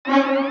Hey,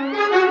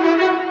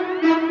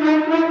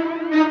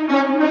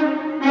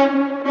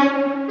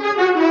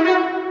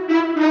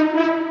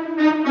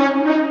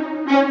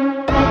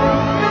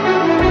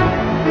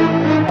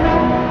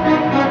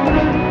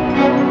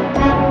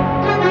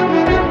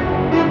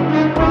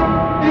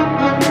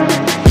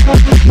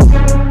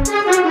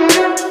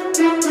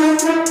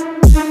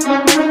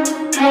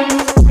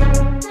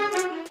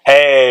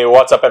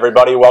 what's up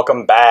everybody?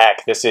 Welcome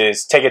back. This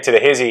is Take It to the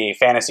Hizzy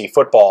Fantasy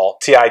Football,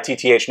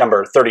 TITTH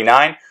number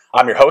 39.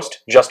 I'm your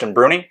host, Justin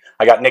Bruni.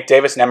 I got Nick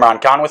Davis and Emron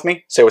Khan with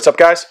me. Say what's up,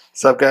 guys.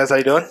 What's up, guys? How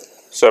you doing?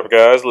 What's up,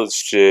 guys?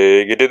 Let's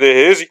take it to the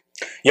Hizzy.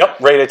 Yep,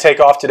 ready to take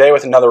off today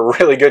with another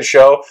really good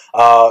show.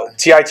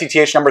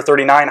 TITTH number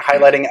 39,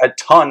 highlighting a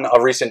ton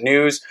of recent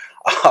news.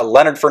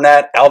 Leonard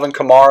Fournette, Alvin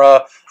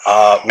Kamara.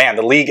 Man,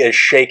 the league is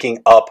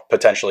shaking up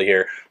potentially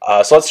here.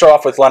 So let's start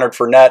off with Leonard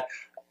Fournette.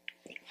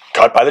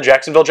 Cut by the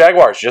Jacksonville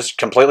Jaguars, just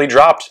completely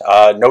dropped.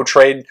 No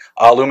trade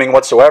looming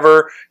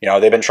whatsoever. You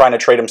know, they've been trying to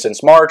trade him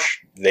since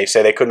March. They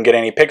say they couldn't get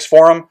any picks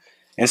for him.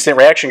 Instant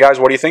reaction, guys.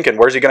 What are you thinking?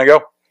 Where's he going to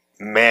go?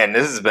 Man,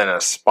 this has been a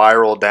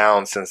spiral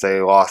down since they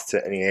lost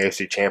to any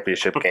AFC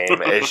Championship game.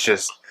 It's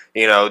just,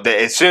 you know,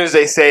 as soon as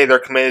they say they're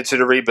committed to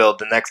the rebuild,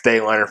 the next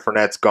day Leonard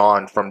Fournette's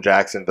gone from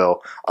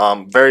Jacksonville.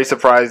 Very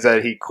surprised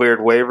that he cleared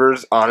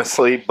waivers,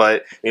 honestly,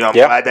 but, you know, I'm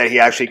glad that he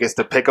actually gets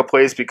to pick a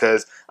place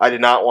because I did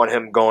not want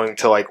him going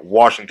to, like,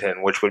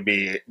 Washington, which would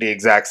be the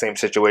exact same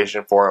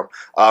situation for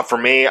him. For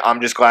me, I'm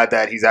just glad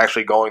that he's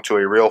actually going to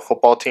a real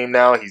football team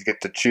now. He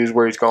gets to choose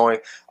where he's going.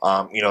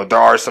 You know, there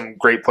are some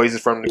great places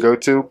for him to go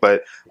to,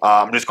 but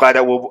I'm just glad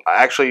that we'll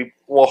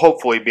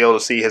hopefully be able to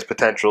see his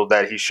potential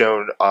that he's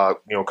shown,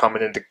 you know,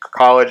 coming into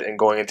college and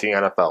going into the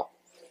NFL.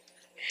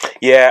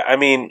 Yeah, I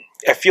mean,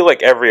 I feel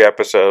like every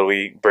episode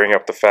we bring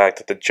up the fact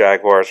that the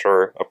Jaguars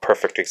are a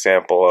perfect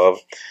example of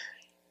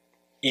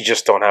you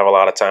just don't have a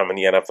lot of time in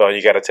the NFL.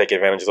 You got to take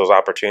advantage of those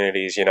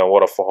opportunities. You know,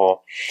 what a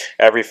fall.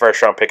 Every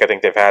first-round pick I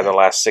think they've had in the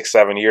last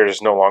 6-7 years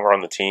is no longer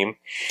on the team.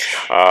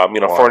 You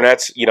know,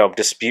 Fournette's, you know,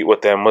 dispute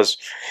with them was,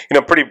 you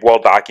know, pretty well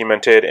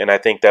documented, and I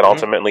think that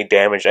ultimately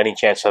damaged any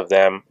chance of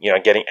them, you know,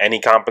 getting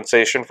any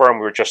compensation for him.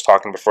 We were just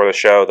talking before the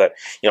show that,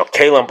 you know,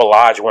 Kalen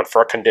Ballage went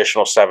for a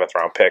conditional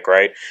 7th-round pick,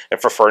 right?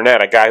 And for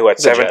Fournette, a guy who had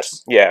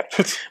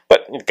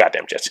but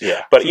goddamn Jets.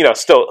 Yeah. But, you know,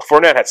 still,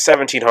 Fournette had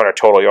 1,700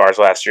 total yards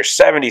last year,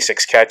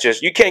 76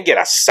 catches. You can't get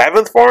a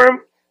 7th for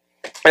him.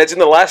 And it's in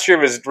the last year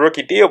of his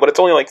rookie deal, but it's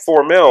only like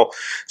 $4 million.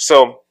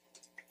 So,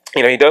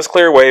 you know, he does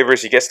clear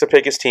waivers. He gets to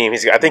pick his team.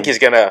 I think he's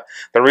gonna.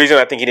 The reason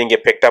I think he didn't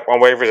get picked up on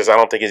waivers is I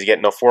don't think he's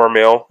getting a $4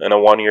 million in a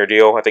 1-year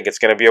deal. I think it's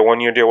going to be a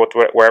 1-year deal with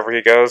wherever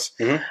he goes.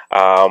 But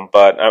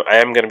I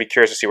am going to be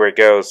curious to see where he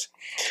goes.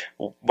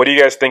 What do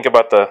you guys think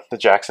about the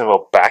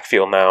Jacksonville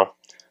backfield now?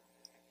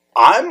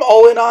 I'm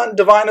all in on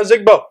Devine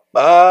Ozigbo.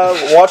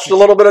 Watched a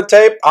little bit of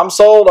tape. I'm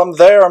sold. I'm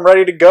there. I'm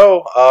ready to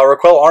go.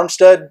 Raquel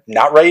Armstead,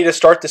 not ready to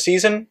start the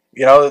season.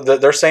 You know,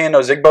 they're saying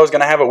Ozigbo is going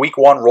to have a week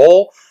 1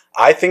 role.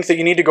 I think that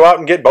you need to go out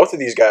and get both of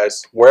these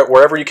guys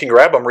wherever you can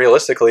grab them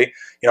realistically.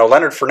 You know,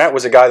 Leonard Fournette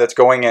was a guy that's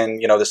going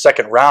in, you know, the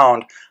 2nd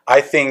round.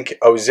 I think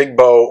Ozigbo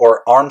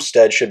or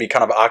Armstead should be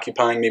kind of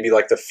occupying maybe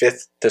like the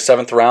 5th to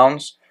 7th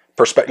rounds.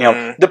 You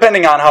know,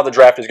 depending on how the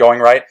draft is going,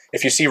 right?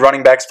 If you see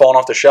running backs falling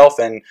off the shelf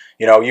and,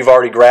 you know, you've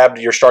already grabbed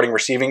your starting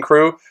receiving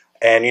crew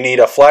and you need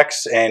a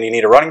flex and you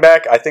need a running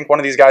back, I think one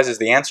of these guys is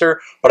the answer.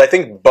 But I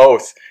think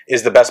both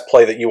is the best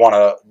play that you want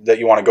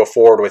to go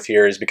forward with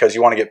here, is because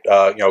you want to get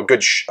you know, a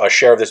good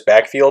share of this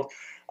backfield.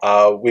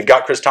 We've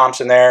got Chris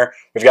Thompson there.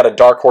 We've got a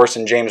dark horse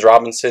in James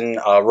Robinson,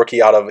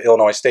 rookie out of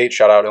Illinois State.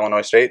 Shout out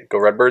Illinois State. Go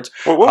Redbirds.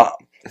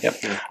 Yep.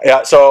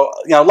 Yeah. So,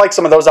 you know, like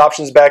some of those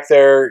options back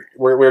there,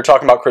 we were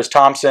talking about Chris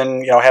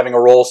Thompson, you know, having a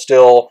role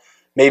still,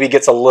 maybe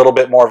gets a little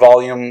bit more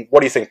volume.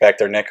 What do you think back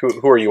there, Nick?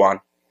 Who are you on?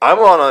 I'm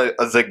on a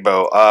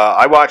Ozigbo.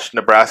 I watched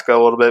Nebraska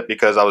a little bit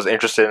because I was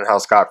interested in how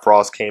Scott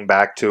Frost came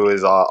back to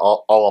his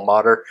alma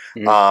mater.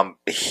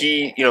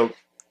 You know,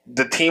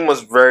 the team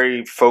was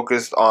very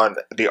focused on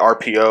the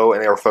RPO,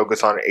 and they were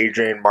focused on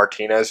Adrian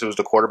Martinez, who was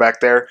the quarterback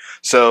there.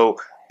 So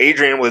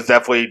Adrian was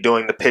definitely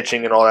doing the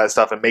pitching and all that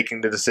stuff and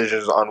making the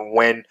decisions on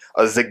when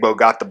Ozigbo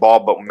got the ball.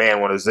 But man,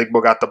 when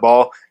Ozigbo got the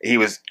ball, he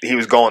was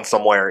going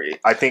somewhere.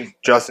 I think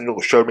Justin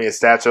showed me his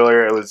stats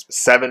earlier. It was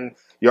 7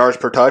 yards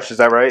per touch. Is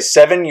that right?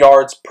 7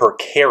 yards per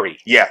carry.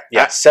 Yeah.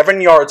 7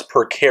 yards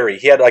per carry.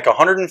 He had like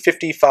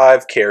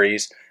 155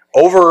 carries,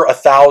 over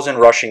 1,000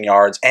 rushing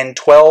yards, and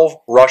 12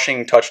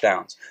 rushing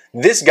touchdowns.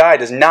 This guy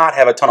does not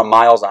have a ton of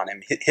miles on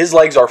him. His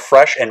legs are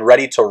fresh and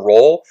ready to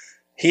roll.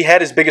 He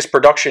had his biggest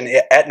production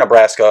at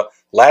Nebraska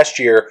last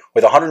year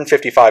with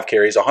 155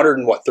 carries,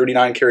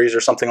 139 carries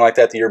or something like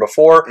that the year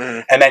before,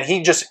 and then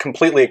he just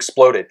completely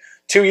exploded.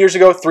 2 years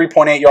ago,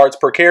 3.8 yards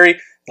per carry.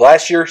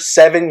 Last year,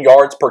 7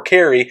 yards per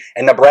carry,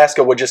 and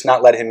Nebraska would just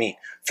not let him eat.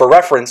 For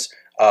reference,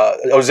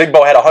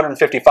 Ozigbo had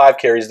 155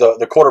 carries.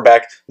 The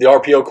quarterback, the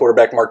RPO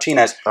quarterback,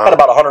 Martinez, had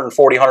about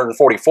 140,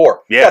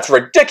 144. Yeah. That's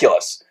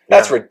ridiculous.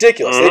 That's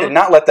ridiculous. They did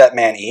not let that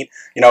man eat.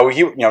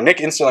 Nick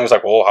instantly was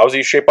like, well, how does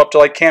he shape up to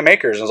like Cam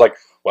Akers? And I was like,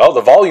 well,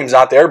 the volume's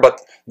not there, but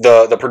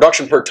the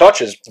production per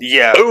touch is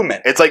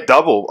booming. It's like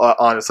double,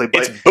 honestly.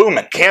 But It's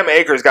booming. Cam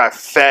Akers got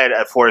fed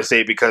at Florida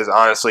State because,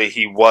 honestly,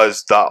 he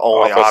was the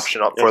only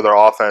option up for their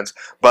offense.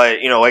 But,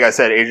 like I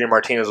said, Adrian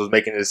Martinez was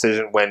making a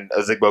decision when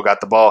Ozigbo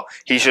got the ball.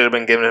 He should have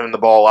been giving him the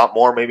ball a lot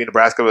more. Maybe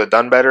Nebraska would have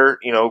done better,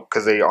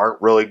 because they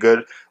aren't really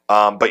good.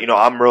 But,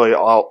 I'm really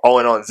all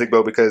in on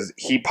Zigbo because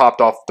he popped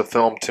off the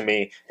film to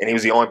me, and he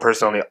was the only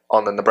person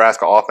on the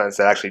Nebraska offense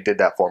that actually did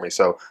that for me.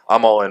 So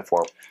I'm all in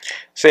for him.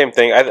 Same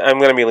thing. I'm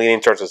going to be leaning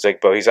towards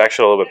Zigbo. He's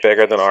actually a little bit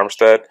bigger than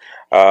Armstead.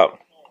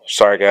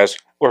 Sorry, guys.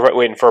 We're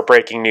waiting for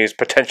breaking news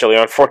potentially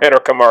on Fournette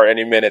or Kamara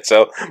any minute,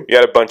 so we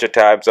got a bunch of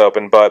tabs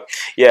open. But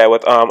yeah,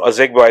 with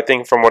Ozigbo, I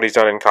think from what he's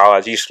done in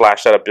college, he's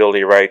flashed that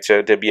ability, right,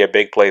 to be a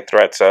big play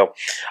threat. So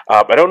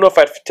I don't know if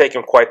I'd take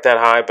him quite that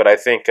high, but I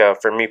think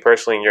for me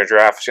personally in your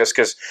draft, just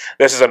because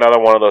this is another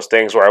one of those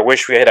things where I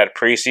wish we had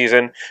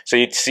preseason so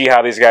you'd see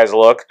how these guys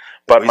look.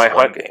 But my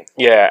hunt,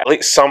 at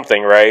least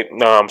something, right?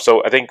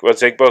 So I think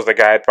Ozigbo's the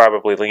guy I'd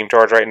probably lean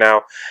towards right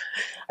now.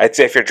 I'd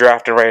say if you're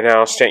drafting right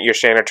now, your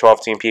standard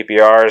 12-team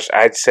PPRs,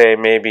 I'd say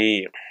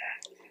maybe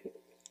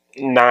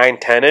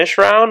 9-10-ish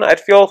round. I'd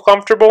feel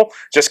comfortable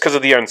just because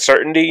of the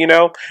uncertainty,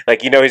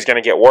 Like, he's going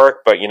to get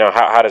work, but,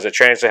 how does it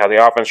translate, how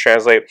the offense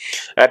translate?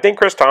 And I think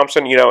Chris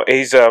Thompson,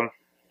 he's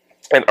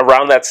and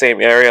around that same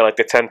area, like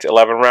the 10 to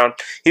 11 round,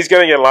 he's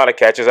going to get a lot of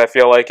catches, I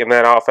feel like, in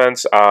that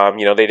offense.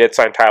 They did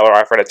sign Tyler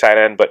Eifert at tight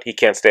end, but he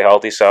can't stay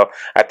healthy. So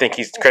I think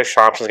Chris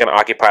Thompson's going to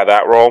occupy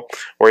that role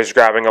where he's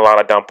grabbing a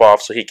lot of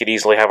dump-offs, so he could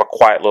easily have a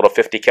quiet little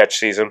 50-catch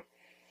season.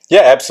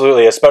 Yeah,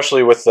 absolutely,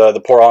 especially with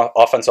the poor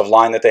offensive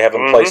line that they have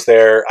in place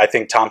there. I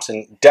think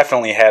Thompson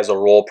definitely has a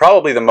role,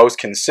 probably the most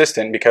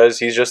consistent because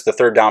he's just the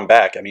third down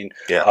back. I mean,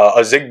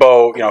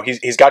 Ozigbo,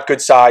 he's got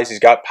good size, he's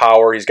got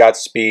power, he's got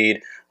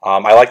speed.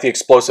 I like the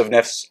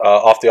explosiveness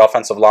off the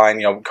offensive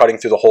line, cutting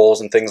through the holes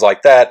and things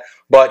like that.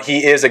 But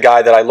he is a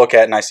guy that I look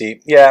at and I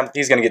see,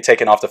 he's going to get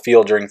taken off the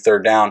field during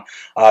third down.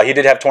 He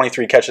did have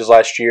 23 catches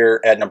last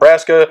year at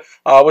Nebraska.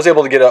 Was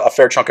able to get a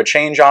fair chunk of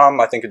change on him.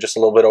 I think just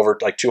a little bit over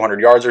like 200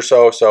 yards or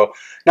so. So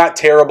not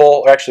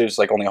terrible. Actually, it was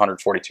like only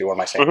 142. What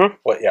am I saying?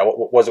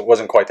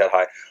 Wasn't quite that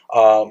high.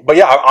 But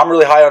yeah, I'm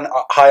really high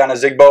on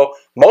Ozigbo,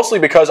 mostly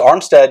because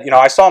Armstead.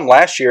 I saw him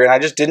last year and I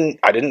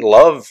didn't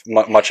love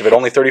much of it.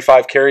 Only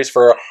 35 carries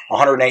for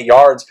 108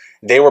 yards.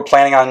 They were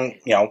planning on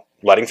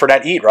letting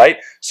Fournette eat, right?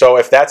 So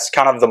if that's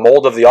kind of the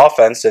mold of the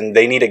offense and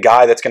they need a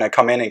guy that's going to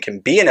come in and can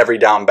be an every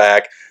down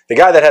back, the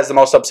guy that has the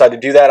most upside to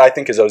do that, I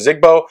think, is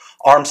Ozigbo.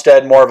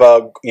 Armstead, more of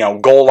a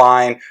goal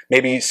line,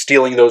 maybe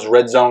stealing those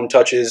red zone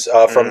touches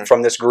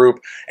from this group.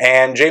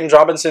 And James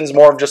Robinson's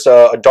more of just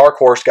a dark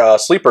horse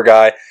sleeper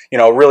guy,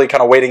 really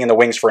kind of waiting in the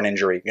wings for an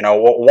injury.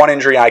 One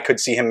injury, I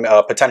could see him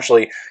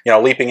potentially,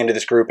 leaping into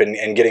this group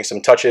and getting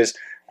some touches.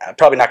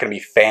 Probably not going to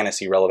be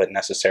fantasy relevant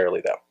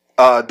necessarily, though.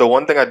 The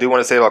one thing I do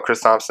want to say about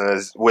Chris Thompson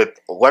is with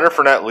Leonard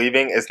Fournette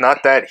leaving, it's not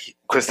that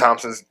Chris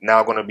Thompson's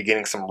now going to be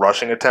getting some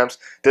rushing attempts.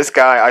 This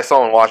guy, I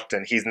saw in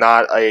Washington, he's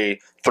not a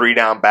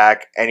 3-down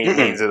back any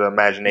means of the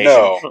imagination.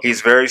 No.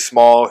 He's very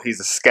small. He's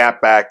a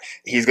scat back.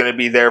 He's going to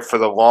be there for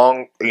the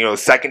long,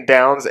 second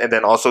downs and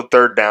then also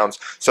third downs.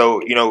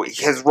 So,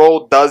 his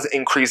role does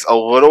increase a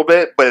little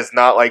bit, but it's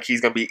not like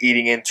he's going to be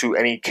eating into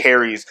any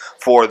carries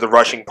for the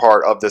rushing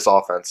part of this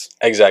offense.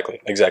 Exactly.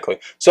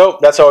 So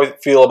that's how I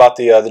feel about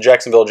the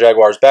Jacksonville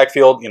Jaguars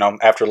backfield,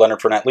 after Leonard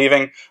Fournette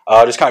leaving.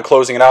 Just kind of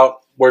closing it out.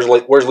 Where's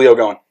Leo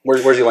going?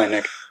 Where's he laying,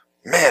 Nick?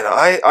 Man,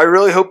 I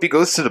really hope he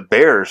goes to the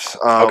Bears.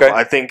 Okay.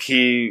 I think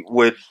he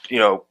would,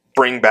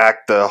 bring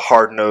back the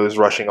hard-nosed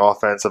rushing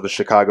offense of the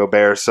Chicago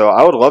Bears. So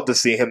I would love to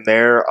see him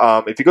there.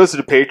 If he goes to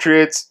the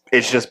Patriots,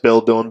 it's just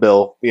Bill doing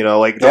Bill.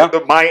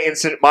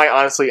 My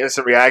honestly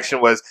instant reaction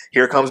was,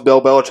 here comes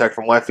Bill Belichick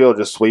from left field,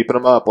 just sweeping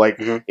him up.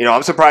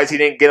 I'm surprised he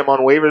didn't get him on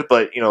waivers,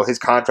 but his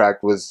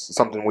contract was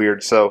something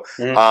weird. So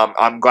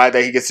I'm glad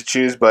that he gets to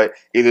choose, but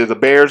either the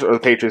Bears or the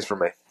Patriots for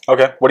me.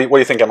 Okay, what do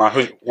you think, Emma?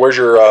 Where's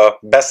your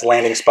best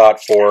landing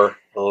spot for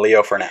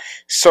Leo Fournette?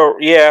 So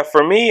yeah,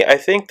 for me, I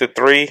think the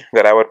three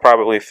that I would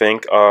probably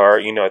think are,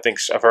 I think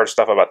I've heard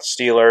stuff about the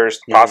Steelers,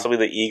 possibly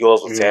the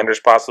Eagles with Sanders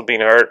possibly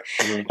being hurt,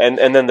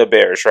 and then the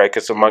Bears, right?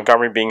 Because of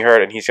Montgomery being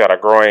hurt and he's got a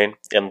groin,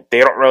 and they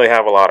don't really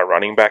have a lot of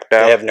running back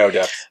depth. They have no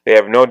depth. They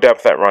have no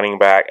depth at running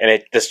back, and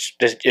it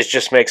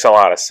just makes a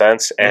lot of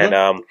sense.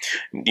 And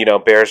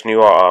Bears'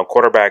 new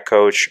quarterback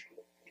coach,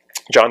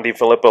 John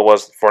DeFilippo,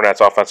 was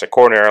Fournette's offensive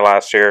coordinator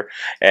last year,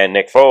 and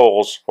Nick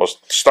Foles was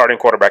starting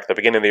quarterback at the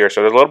beginning of the year.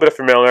 So there's a little bit of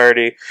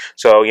familiarity.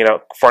 So,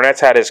 Fournette's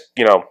had his,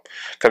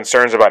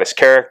 concerns about his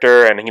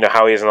character and,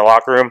 how he is in the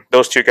locker room.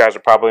 Those two guys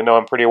would probably know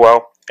him pretty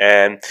well.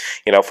 And,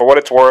 for what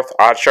it's worth,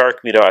 OddsShark,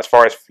 as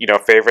far as,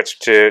 favorites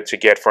to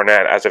get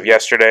Fournette as of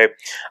yesterday,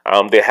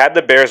 they had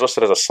the Bears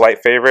listed as a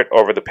slight favorite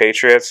over the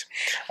Patriots.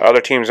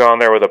 Other teams on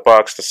there were the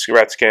Bucks, the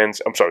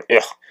Redskins,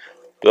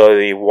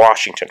 the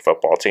Washington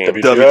football team,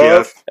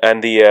 WWF,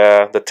 and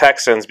the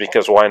Texans,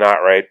 because why not,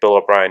 right? Bill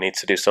O'Brien needs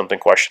to do something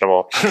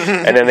questionable.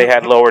 And then they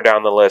had lower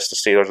down the list the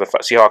Steelers, the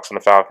Seahawks, and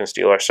the Falcons,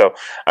 Steelers. So,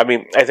 I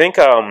mean, I think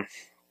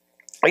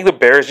I think the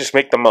Bears just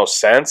make the most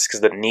sense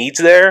because the need's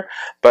there.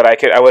 But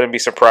I wouldn't be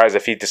surprised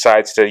if he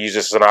decides to use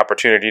this as an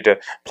opportunity to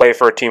play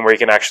for a team where he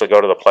can actually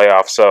go to the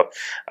playoffs. So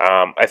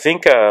I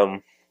think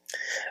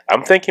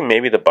I'm thinking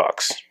maybe the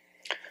Bucs.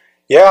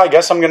 Yeah, I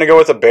guess I'm going to go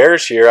with the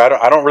Bears here.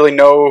 I don't really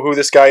know who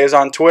this guy is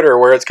on Twitter,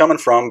 where it's coming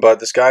from, but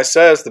this guy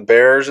says the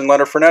Bears and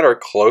Leonard Fournette are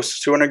close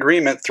to an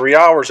agreement 3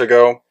 hours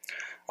ago.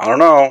 I don't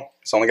know.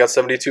 He's only got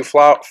 72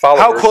 followers.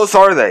 How close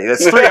are they?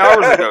 That's 3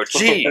 hours ago.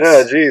 Jeez.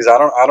 Yeah, geez. I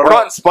don't We're know.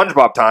 not in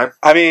SpongeBob time.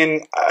 I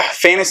mean,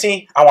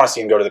 fantasy, I want to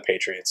see him go to the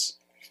Patriots.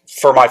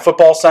 For my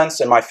football sense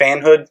and my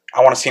fanhood,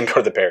 I want to see him go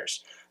to the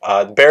Bears.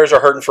 The Bears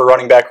are hurting for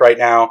running back right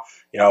now.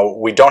 You know,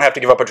 we don't have to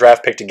give up a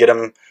draft pick to get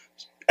him.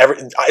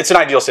 It's an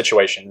ideal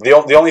situation.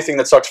 The only thing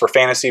that sucks for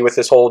fantasy with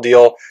this whole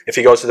deal, if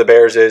he goes to the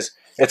Bears, is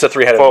it's a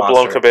three-headed monster.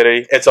 Full-blown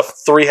committee. It's a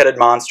three-headed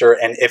monster,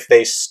 and if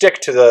they stick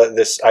to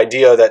this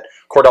idea that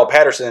Cordell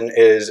Patterson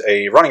is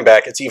a running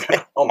back, it's even.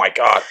 Oh my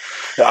God,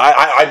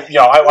 I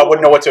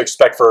wouldn't know what to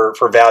expect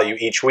for value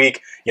each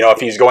week. You know, if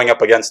he's going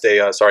up against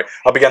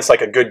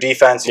like a good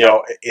defense, you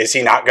know, is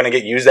he not going to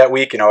get used that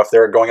week? You know, if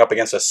they're going up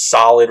against a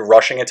solid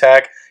rushing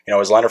attack, you know,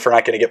 is Leonard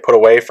Fournette going to get put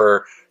away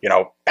for, you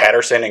know,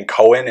 Patterson and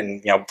Cohen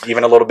and, you know,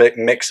 even a little bit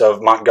mix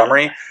of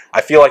Montgomery?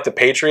 I feel like the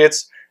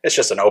Patriots, it's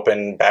just an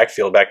open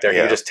backfield back there.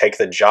 Yeah. You just take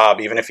the job.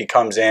 Even if he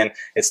comes in,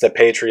 it's the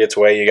Patriots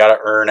way. You got to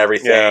earn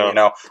everything. Yeah. You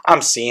know,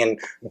 I'm seeing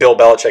Bill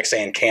Belichick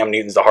saying Cam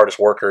Newton's the hardest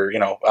worker, you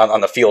know, on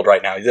the field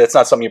right now. That's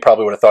not something you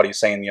probably would have thought he was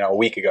saying, you know, a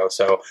week ago.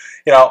 So,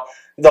 you know,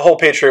 the whole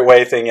Patriot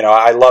way thing, you know,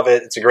 I love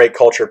it. It's a great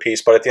culture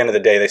piece, but at the end of the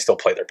day, they still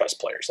play their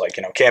best players. Like,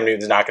 you know, Cam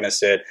Newton's not going to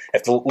sit.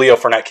 If Leo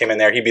Fournette came in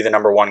there, he'd be the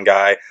number one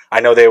guy. I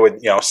know they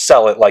would, you know,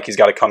 sell it like he's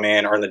got to come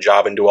in, earn the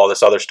job, and do all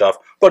this other stuff,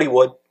 but he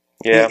would.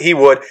 Yeah, he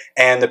would.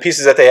 And the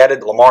pieces that they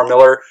added, Lamar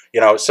Miller,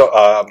 you know,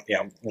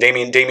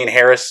 Damian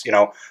Harris, you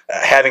know,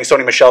 having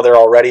Sony Michel there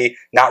already,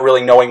 not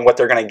really knowing what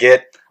they're going to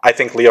get. I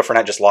think Leo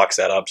Fournette just locks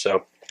that up.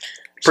 So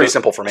pretty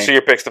simple for me. So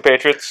your pick's the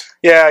Patriots?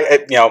 Yeah,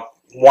 you know,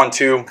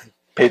 1-2.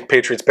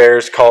 Patriots,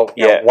 Bears, call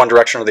know, one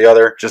direction or the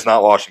other. Just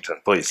not Washington,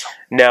 please.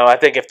 No, I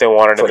think if they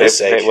wanted him,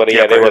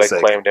 they would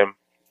have claimed him.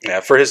 Yeah,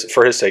 for his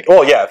sake.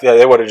 Well, yeah,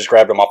 they would have just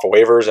grabbed him off of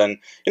waivers, and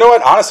you know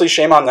what? Honestly,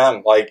 shame on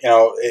them. Like, you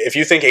know, if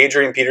you think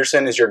Adrian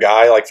Peterson is your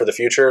guy, like for the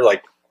future,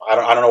 like I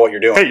don't know what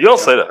you're doing. Hey, you don't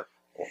say that.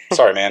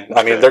 Sorry, man.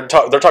 I mean, they're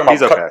talking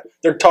about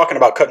they're talking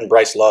about cutting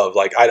Bryce Love.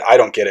 Like, I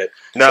don't get it.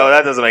 No,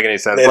 that doesn't make any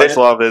sense. Bryce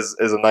Love is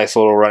a nice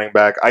little running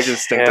back. I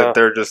just think that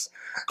they're just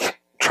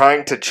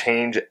trying to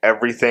change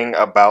everything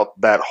about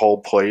that whole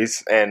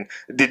place. And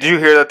did you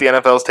hear that the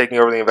NFL is taking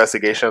over the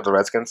investigation of the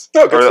Redskins?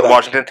 No, good for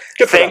Washington.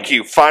 Good for Thank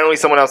you. Finally,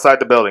 someone outside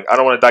the building. I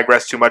don't want to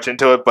digress too much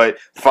into it, but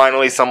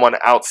finally, someone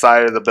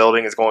outside of the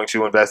building is going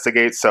to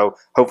investigate. So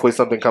hopefully,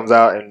 something comes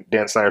out and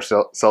Dan Snyder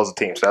sells the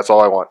team. So that's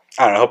all I want.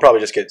 I don't know. He'll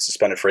probably just get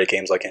suspended for 8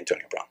 games like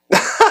Antonio Brown.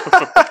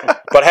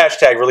 But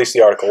hashtag release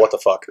the article. What the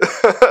fuck?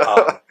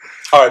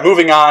 All right,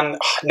 moving on.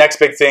 Next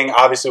big thing,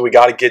 obviously, we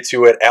got to get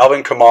to it.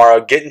 Alvin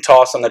Kamara getting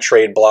tossed on the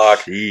trade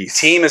block. Jeez.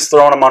 Team is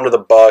throwing him under the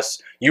bus.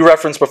 You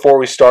referenced before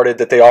we started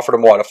that they offered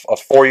him, what, a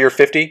 4-year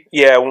 $50?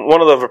 Yeah,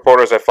 one of the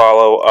reporters I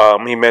follow,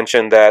 he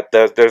mentioned that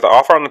there's an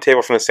offer on the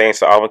table from the Saints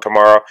to Alvin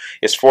Kamara.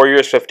 It's 4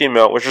 years, $50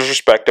 million, which is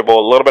respectable,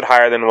 a little bit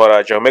higher than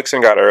what Joe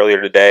Mixon got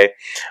earlier today.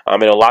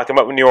 It'll lock him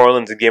up in New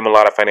Orleans and give him a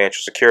lot of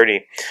financial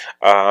security.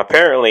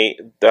 Apparently,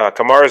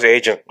 Kamara's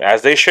agent,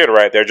 as they should,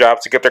 right, their job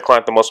is to get their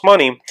client the most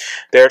money.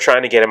 They're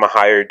trying to get him a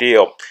higher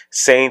deal.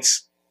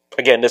 Saints,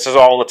 again, this is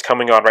all that's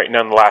coming on right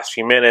now in the last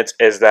few minutes,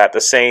 is that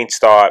the Saints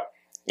thought,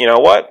 you know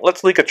what?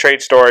 Let's leak a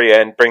trade story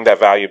and bring that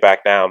value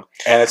back down.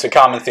 And it's a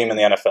common theme in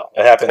the NFL.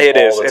 It happens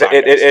all the time.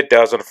 It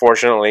does,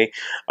 unfortunately.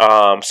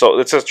 So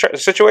it's a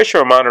situation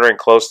we're monitoring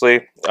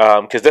closely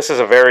because this is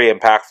a very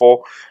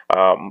impactful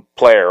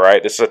player,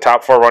 right? This is a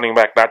top 4 running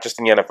back, not just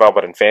in the NFL,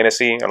 but in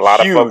fantasy. And a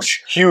lot of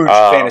folks, huge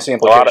fantasy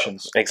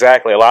implications.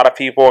 Exactly. A lot of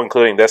people,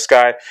 including this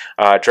guy,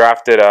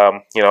 drafted,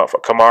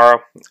 Kamara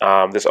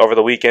this over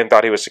the weekend,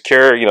 thought he was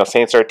secure. You know,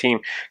 Saints are a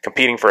team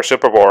competing for a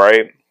Super Bowl,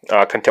 right?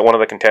 One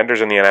of the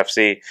contenders in the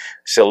NFC.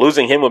 So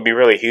losing him would be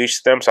really huge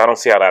to them. So I don't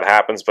see how that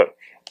happens, but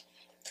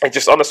it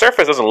just on the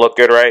surface doesn't look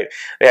good, right?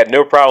 They had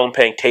no problem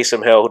paying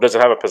Taysom Hill, who doesn't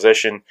have a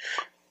position,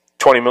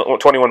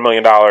 $21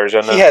 million.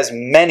 And he has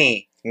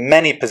many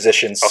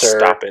positions, sir.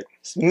 Stop it.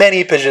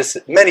 Many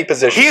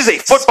positions. He's a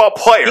football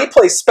player. He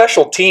plays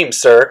special teams,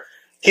 sir.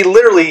 He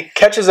literally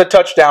catches a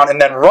touchdown and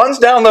then runs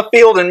down the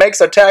field and makes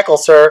a tackle,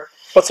 sir.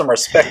 Put some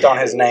respect on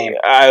his name.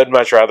 I would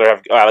much rather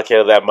have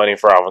allocated that money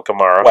for Alvin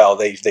Kamara. Well,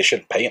 they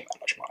shouldn't pay him that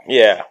much money.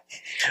 Yeah,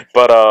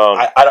 but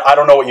I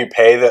don't know what you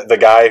pay the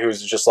guy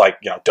who's just like,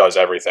 you know, does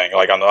everything,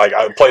 like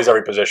plays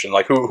every position.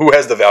 Like who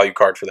has the value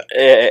card for them?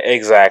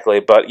 Exactly.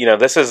 But you know,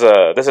 this is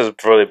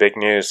really big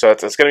news. So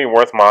it's going to be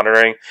worth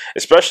monitoring,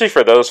 especially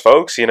for those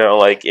folks. You know,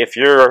 like if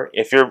you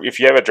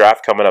have a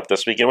draft coming up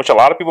this weekend, which a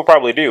lot of people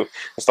probably do.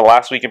 It's the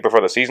last weekend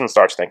before the season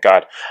starts. Thank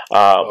God.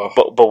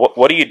 But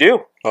what do you do?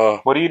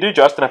 What do you do,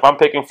 Justin, if I'm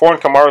picking 4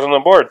 and Kamara's on the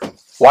board?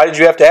 Why did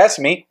you have to ask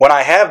me when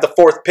I have the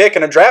 4th pick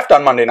in a draft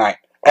on Monday night?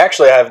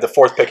 Actually, I have the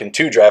 4th pick in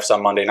 2 drafts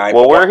on Monday night.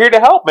 Well, we're here to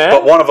help, man.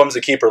 But one of them's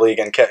a keeper league,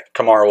 and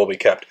Kamara will be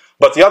kept.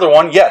 But the other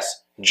one,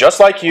 yes, just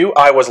like you,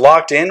 I was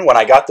locked in when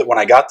I got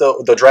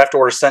the draft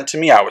order sent to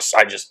me. I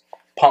just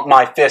pumped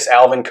my fist,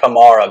 Alvin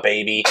Kamara,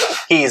 baby,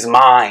 he's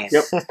mine.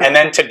 Yep. And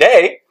then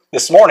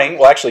this morning,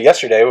 well, actually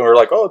yesterday, we were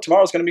like, oh,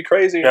 tomorrow's going to be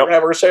crazy. Yep. We're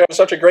going to have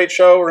such a great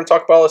show. We're going to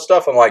talk about all this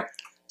stuff. I'm like,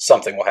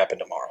 something will happen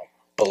tomorrow.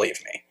 Believe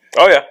me.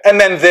 Oh yeah. And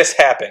then this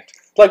happened.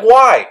 Like,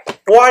 why?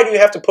 Why do you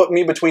have to put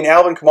me between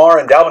Alvin Kamara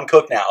and Dalvin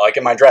Cook now, like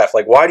in my draft?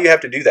 Like, why do you have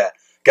to do that?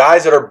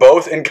 Guys that are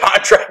both in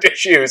contract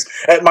issues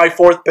at my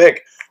 4th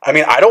pick. I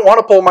mean, I don't want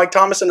to pull Mike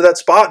Thomas into that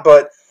spot,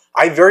 but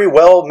I very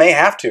well may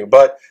have to.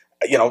 But,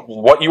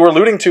 what you were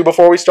alluding to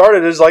before we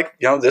started is like,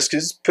 this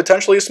is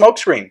potentially a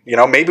smokescreen.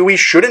 Maybe we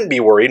shouldn't be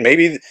worried.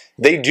 Maybe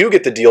they do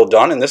get the deal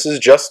done, and this is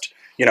just,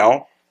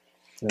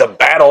 the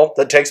battle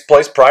that takes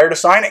place prior to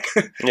signing.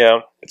 Yeah.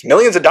 It's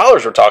millions of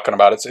dollars we're talking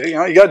about. It's, you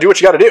got to do what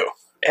you got to do.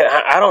 And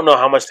I don't know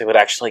how much they would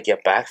actually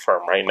get back for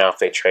him right now if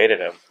they traded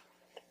him.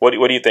 What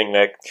do you think,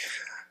 Nick?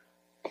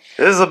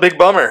 This is a big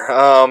bummer.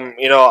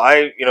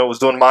 I was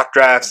doing mock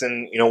drafts,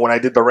 and when I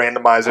did the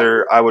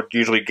randomizer, I would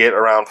usually get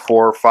around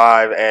 4 or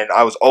 5, and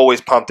I was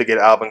always pumped to get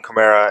Alvin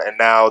Kamara. And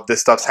now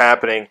this stuff's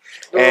happening,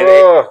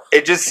 and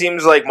it just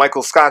seems like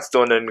Michael Scott's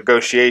doing the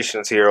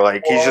negotiations here.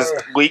 Like he's just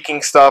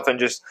leaking stuff, and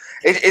just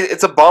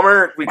it's a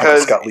bummer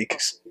because Michael Scott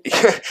leaks.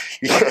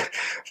 Yeah,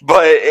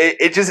 but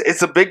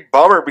it's a big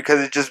bummer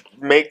because it just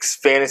makes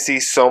fantasy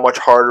so much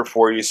harder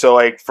for you. So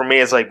like for me,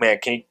 it's like, man,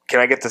 can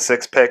I get the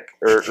 6th pick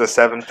or the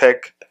 7th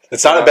pick?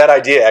 It's not a bad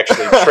idea,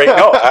 actually.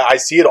 I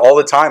see it all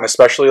the time,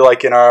 especially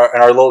like in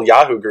our little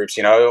Yahoo groups.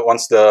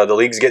 Once the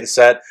league's getting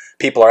set,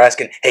 people are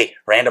asking, "Hey,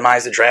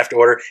 randomize the draft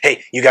order.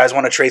 Hey, you guys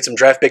want to trade some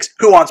draft picks?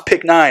 Who wants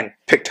pick 9?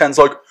 Pick 10's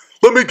like,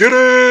 let me get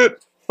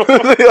it."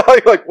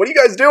 like, what are you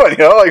guys doing?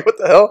 Like, what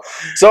the hell?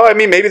 So, I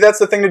mean, maybe that's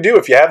the thing to do.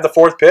 If you have the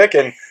 4th pick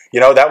and,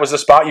 that was the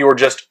spot you were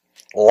just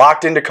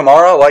locked into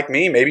Kamara like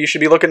me, maybe you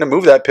should be looking to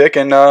move that pick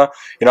and,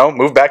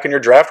 move back in your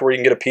draft where you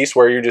can get a piece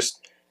where you're just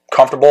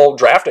comfortable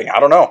drafting.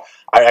 I don't know.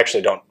 I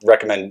actually don't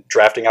recommend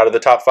drafting out of the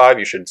top 5.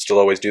 You should still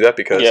always do that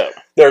because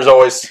there's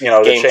always, the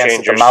chance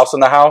that the mouse in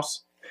the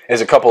house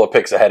is a couple of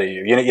picks ahead of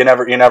you. You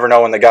never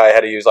know when the guy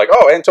ahead of you is like,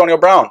 oh, Antonio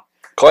Brown.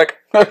 Click.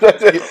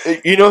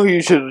 You know who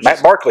you should...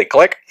 Matt Barkley.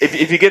 Click.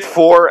 If you get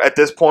 4 at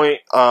this point,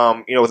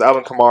 with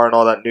Alvin Kamara and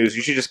all that news,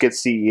 you should just get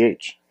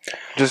CEH.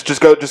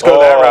 Just go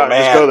that route.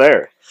 Man. Just go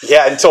there.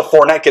 Yeah, until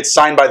Fournette gets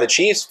signed by the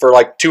Chiefs for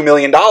like $2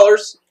 million.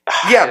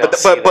 Yeah, but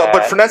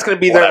Fournette's going to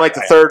be there in like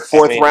the 3rd,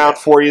 4th round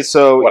for you,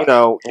 so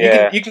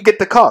you can get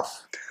the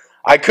cuff.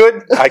 I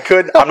could.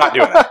 I'm not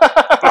doing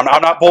that.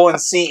 I'm not pulling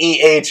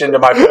CEH into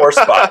my 4th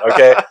spot,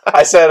 okay?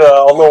 I said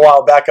a little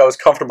while back I was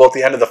comfortable at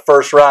the end of the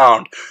 1st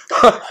round.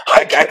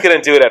 I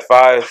couldn't do it at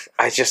 5.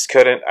 I just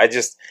couldn't. I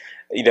just,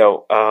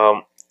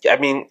 I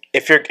mean,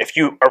 if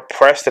you are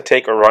pressed to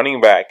take a running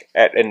back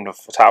in the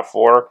top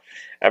 4,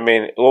 I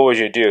mean, what would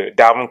you do?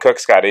 Dalvin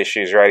Cook's got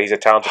issues, right? He's a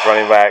talented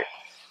running back.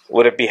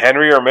 Would it be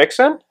Henry or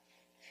Mixon?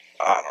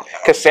 I don't know.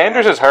 Because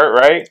Sanders is hurt,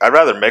 right? I'd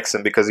rather mix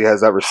him because he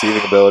has that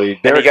receiving ability.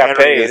 And he got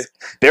paid.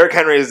 Derrick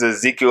Henry is the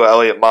Ezekiel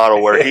Elliott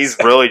model where he's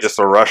really just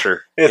a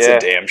rusher. It's a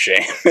damn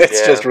shame.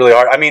 It's just really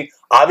hard. I mean,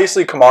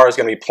 obviously Kamara is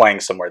going to be playing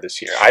somewhere this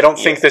year. I don't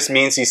think this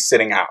means he's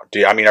sitting out.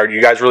 Are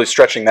you guys really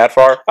stretching that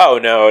far? Oh,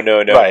 no.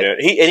 Right.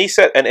 He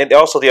said, and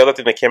also the other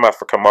thing that came out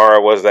for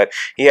Kamara was that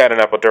he had an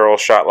epidural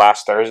shot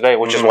last Thursday,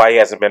 which is why he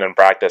hasn't been in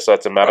practice. So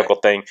it's a medical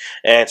thing.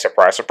 And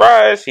surprise,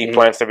 surprise, he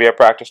plans to be at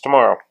practice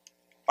tomorrow.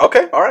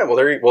 Okay, all right. Well,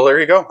 there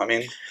you go. I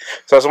mean,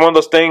 so it's one of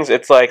those things.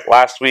 It's like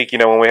last week,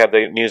 when we had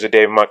the news of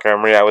David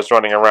Montgomery, I was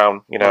running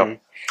around.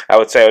 I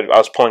would say I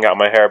was pulling out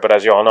my hair, but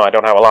as you all know, I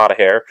don't have a lot of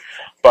hair.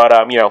 But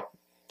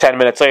 10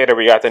 minutes later,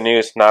 we got the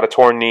news: not a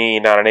torn knee,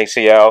 not an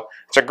ACL.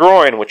 It's a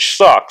groin, which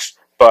sucks.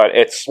 But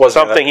it's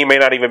something he may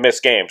not even miss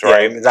games,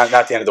 right? Not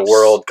the end of the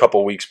world.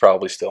 Couple weeks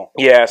probably still.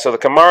 Yeah. So the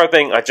Kamara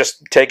thing, I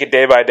just take it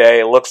day by day.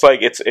 It looks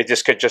like it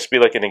just could just be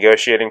like a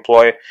negotiating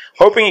ploy.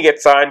 Hoping he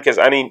gets signed because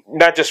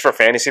not just for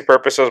fantasy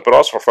purposes, but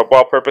also for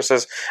football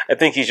purposes. I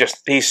think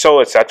he's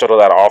so essential to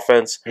that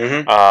offense.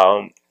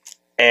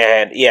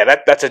 And yeah,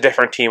 that's a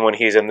different team when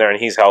he's in there and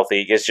he's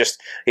healthy.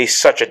 He's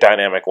such a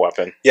dynamic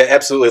weapon. Yeah,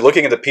 absolutely.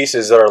 Looking at the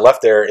pieces that are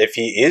left there, if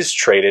he is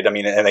traded,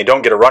 and they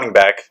don't get a running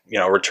back,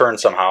 return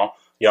somehow.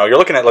 You're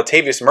looking at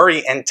Latavius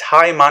Murray and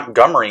Ty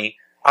Montgomery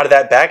out of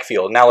that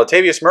backfield. Now,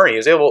 Latavius Murray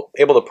is able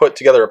to put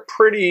together a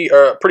pretty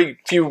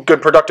few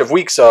good productive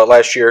weeks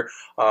last year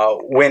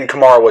when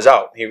Kamara was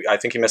out. I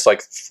think he missed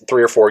like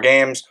 3 or 4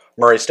 games.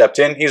 Murray stepped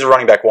in. He's a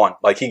running back 1.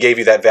 Like, he gave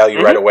you that value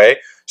right away.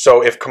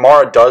 So if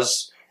Kamara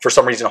does, for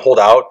some reason, hold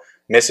out,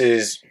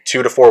 misses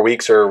 2 to 4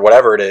 weeks or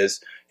whatever it is,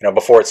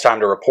 before it's time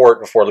to report,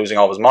 before losing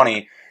all of his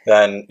money,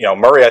 then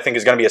Murray, I think,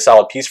 is going to be a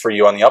solid piece for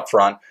you on the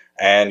upfront.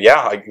 And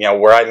yeah,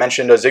 where I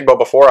mentioned Zigbo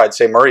before, I'd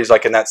say Murray's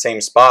like in that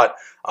same spot,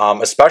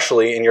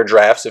 especially in your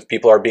drafts if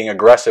people are being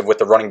aggressive with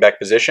the running back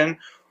position,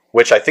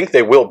 which I think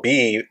they will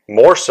be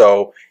more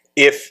so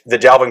if the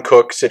Dalvin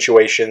Cook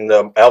situation,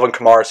 the Alvin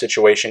Kamara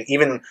situation,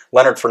 even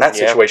Leonard Fournette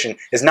situation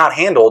is not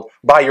handled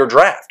by your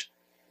draft.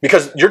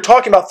 Because you're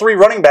talking about 3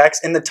 running backs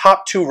in the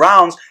top 2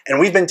 rounds, and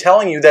we've been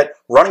telling you that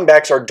running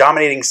backs are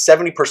dominating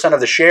 70% of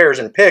the shares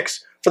and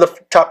picks for the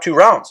top 2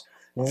 rounds.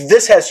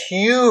 This has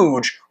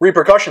huge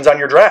repercussions on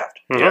your draft.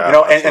 Yeah, you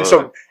know, and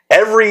so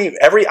every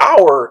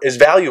hour is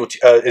value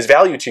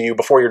to you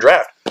before your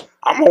draft.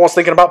 I'm almost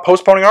thinking about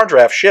postponing our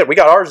draft. Shit, we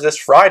got ours this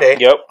Friday.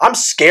 Yep. I'm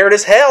scared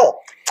as hell.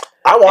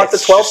 I want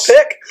It's the 12th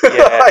pick.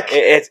 Yeah, Like,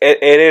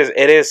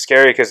 it is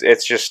scary because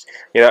it's just,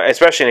 you know,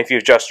 especially if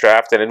you've just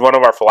drafted. And one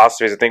of our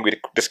philosophies, I think we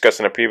discussed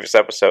in a previous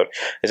episode,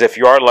 is if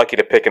you are lucky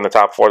to pick in the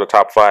top 4, the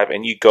top 5,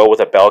 and you go with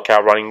a bell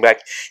cow running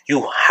back,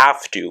 you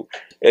have to.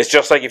 It's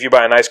just like if you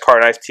buy a nice car,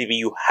 a nice TV,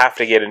 you have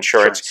to get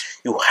insurance.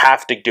 You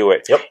have to do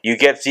it. Yep. You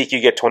get Zeke, you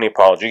get Tony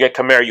Pollard. You get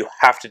Kamara, you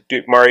have to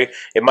do Murray.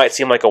 It might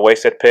seem like a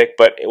wasted pick,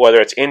 but whether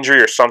it's injury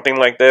or something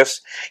like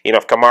this, you know,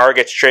 if Kamara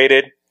gets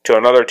traded to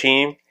another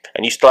team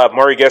and you still have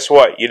Murray, guess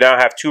what? You now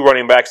have 2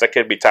 running backs that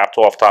could be top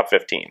 12, top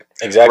 15.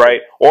 exactly.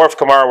 Right? Or if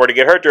Kamara were to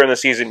get hurt during the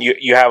season,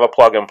 you have a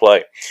plug and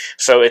play.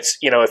 So it's,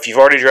 you know, if you've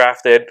already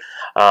drafted,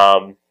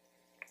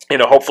 you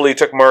know, hopefully you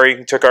took Murray,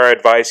 you took our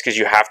advice, because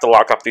you have to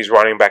lock up these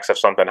running backs if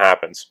something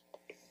happens.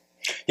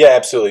 Yeah,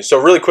 absolutely.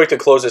 So really quick to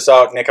close this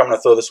out, Nick, I'm going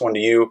to throw this one to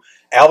you.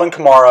 Alvin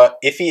Kamara,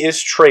 if he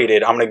is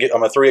traded, I'm going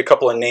to throw you a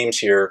couple of names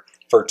here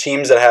for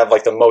teams that have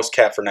like the most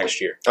cap for next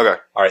year.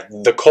 Okay. All right,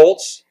 the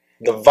Colts,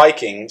 the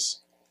Vikings,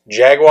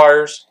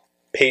 Jaguars,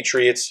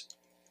 Patriots,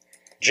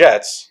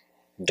 Jets,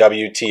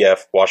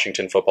 WTF,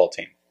 Washington Football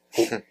Team.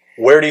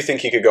 Where do you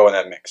think he could go in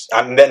that mix?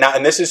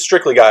 And this is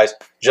strictly, guys,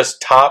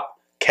 just top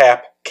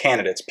cap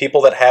candidates,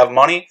 people that have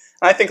money.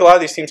 And I think a lot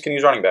of these teams can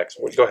use running backs.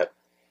 Go ahead.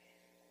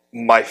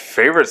 My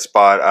favorite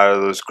spot out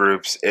of those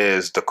groups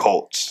is the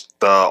Colts.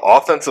 The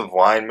offensive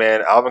line,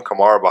 man, Alvin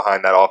Kamara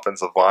behind that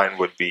offensive line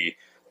would be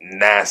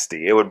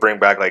nasty. It would bring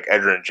back like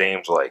Edgerrin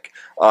James.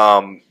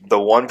 The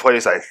one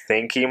place I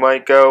think he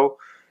might go,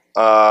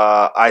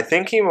 I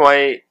think he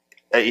might.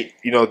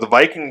 You know, the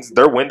Vikings,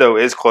 their window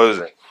is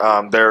closing.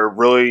 They're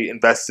really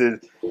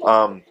invested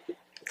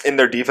in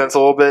their defense a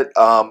little bit.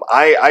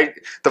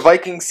 The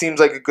Vikings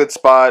seems like a good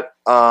spot.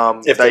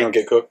 If they don't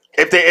get Cook.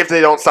 If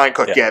they don't sign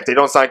Cook, Yeah. If they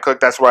don't sign Cook,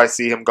 that's where I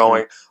see him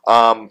going.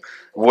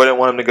 Wouldn't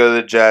want him to go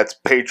to the Jets.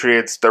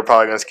 Patriots, they're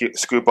probably going to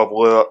scoop up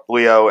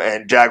Leo,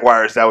 and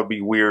Jaguars. That would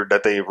be weird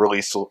that they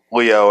release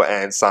Leo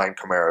and sign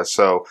Kamara.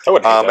 So, I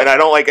wouldn't hate that. and I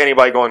don't like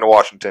anybody going to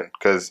Washington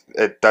because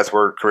that's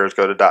where careers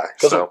go to die.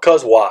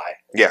 Because why?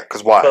 Yeah,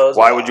 because why? 'Cause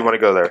Why why? would you want to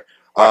go there?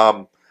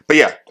 But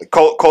yeah,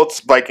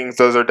 Colts, Vikings,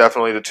 those are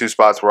definitely the 2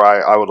 spots where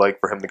I would like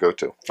for him to go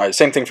to. All right,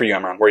 same thing for you,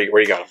 Emron. Where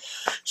you got him?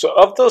 So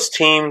of those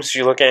teams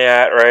you're looking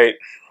at, right,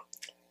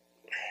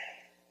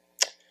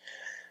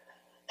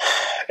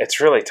 it's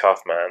really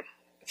tough, man.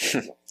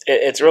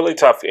 It's really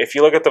tough. If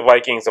you look at the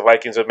Vikings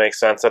would make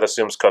sense. That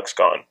assumes Cook's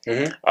gone.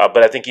 Mhm.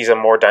 But I think he's a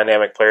more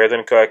dynamic player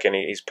than Cook, and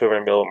he's proven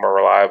to be a little more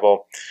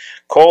reliable.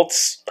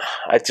 Colts,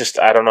 I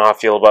don't know how I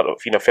feel about,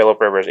 you know, Phillip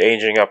Rivers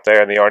aging up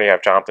there, and they already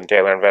have Jonathan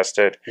Taylor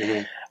invested.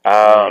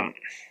 I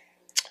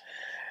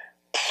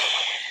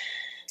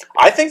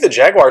think the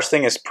Jaguars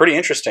thing is pretty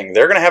interesting.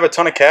 They're going to have a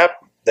ton of cap.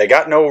 They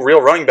got no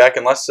real running back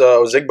unless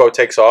Ozigbo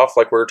takes off,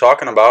 like we were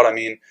talking about. I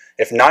mean,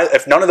 if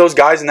none of those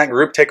guys in that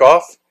group take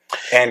off,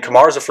 and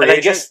Kamara's a free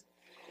agent.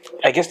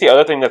 I guess the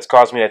other thing that's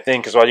caused me to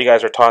think is while you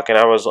guys were talking,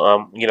 I was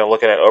you know,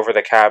 looking at over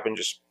the cap and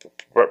just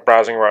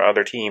browsing around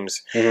other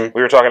teams. Mhm.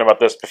 We were talking about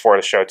this before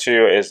the show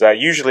too. Is that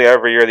usually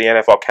every year the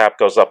NFL cap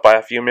goes up by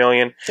a few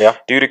million? Yeah.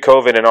 Due to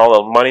COVID and all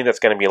the money that's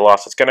going to be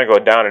lost, it's going to go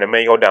down, and it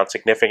may go down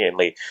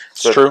significantly.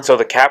 So, true. So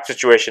the cap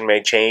situation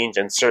may change,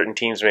 and certain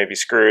teams may be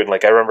screwed.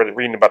 Like I remember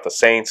reading about the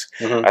Saints.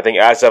 Mhm. I think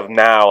as of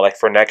now, like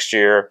for next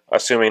year,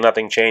 assuming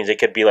nothing changed, it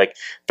could be like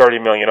 30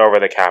 million over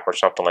the cap or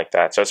something like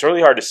that. So it's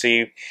really hard to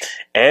see.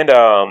 And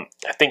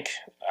I think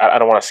I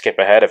don't want to skip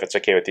ahead if it's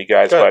okay with you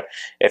guys, but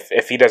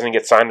if he doesn't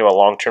get signed to a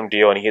long-term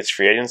deal and he hits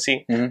free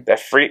agency, that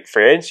free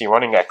agency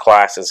running that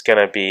class is going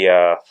to be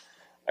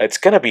it's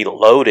going to be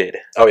loaded.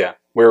 Oh yeah,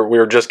 we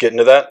were just getting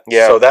to that.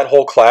 Yeah. So that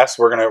whole class,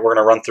 we're gonna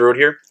run through it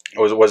here. It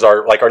was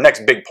our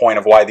next big point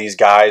of why these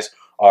guys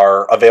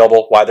are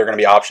available, why they're going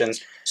to be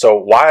options. So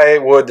why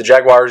would the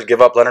Jaguars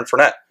give up Leonard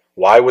Fournette?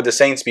 Why would the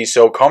Saints be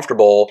so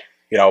comfortable,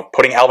 you know,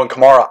 putting Alvin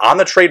Kamara on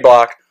the trade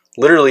block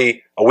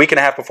literally a week and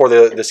a half before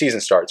the season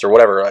starts, or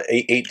whatever,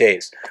 8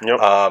 days? Yep.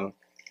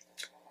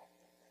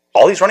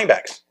 All these running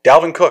backs: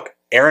 Dalvin Cook,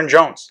 Aaron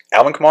Jones,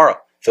 Alvin Kamara,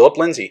 Phillip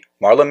Lindsay,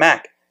 Marlon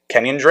Mack,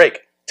 Kenyon Drake,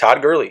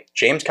 Todd Gurley,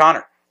 James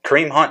Conner,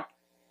 Kareem Hunt,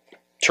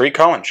 Tariq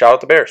Cohen, shout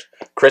out the Bears,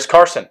 Chris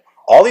Carson.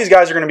 All these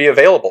guys are going to be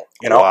available.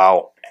 You know,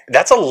 Wow.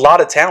 That's a lot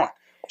of talent.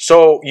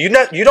 So you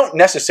don't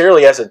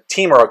necessarily, as a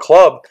team or a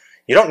club,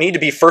 you don't need to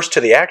be first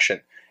to the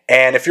action.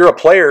 And if you're a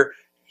player,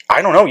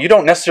 I don't know, you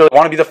don't necessarily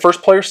want to be the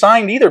first player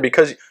signed either,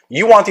 because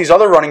you want these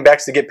other running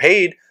backs to get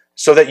paid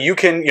so that you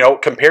can, you know,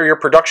 compare your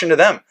production to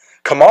them.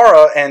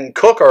 Kamara and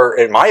Cook are,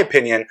 in my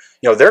opinion,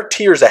 you know, they're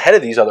tiers ahead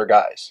of these other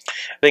guys.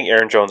 I think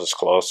Aaron Jones is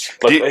close.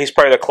 He's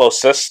probably the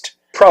closest.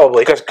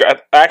 Probably. Because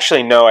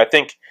actually, no, I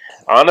think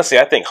Honestly,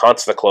 I think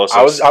Hunt's the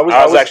closest. I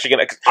was actually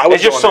going to.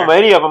 There's just so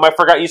many of them. I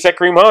forgot you said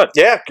Kareem Hunt.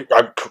 Yeah,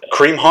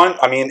 Kareem Hunt.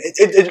 I mean,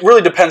 it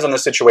really depends on the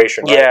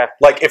situation. Right? Yeah.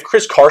 Like if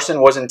Chris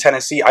Carson was in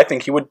Tennessee, I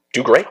think he would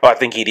do great. Oh, I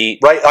think he'd eat.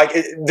 Right? Like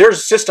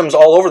there's systems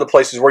all over the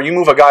places where you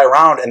move a guy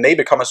around and they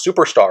become a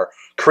superstar.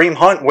 Kareem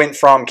Hunt went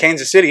from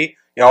Kansas City,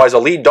 as a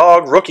lead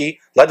dog, rookie,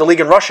 led the league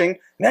in rushing, and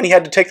then he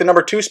had to take the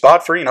number 2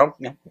 spot for,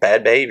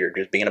 bad behavior,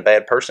 just being a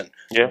bad person.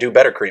 Yeah. Do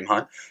better, Kareem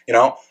Hunt,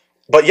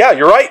 But yeah,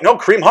 you're right. No,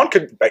 Kareem Hunt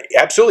could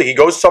absolutely. He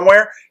goes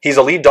somewhere. He's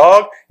a lead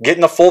dog,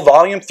 getting the full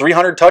volume,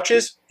 300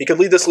 touches. He could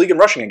lead this league in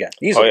rushing again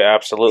easily. Oh yeah,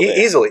 absolutely,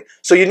 easily.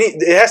 So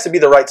it has to be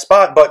the right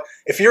spot. But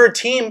if you're a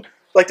team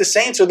like the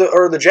Saints or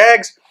the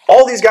Jags,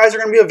 all these guys are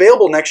going to be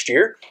available next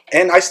year.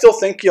 And I still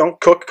think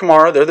Cook,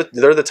 Kamara,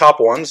 they're the top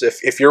ones.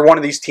 If you're one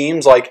of these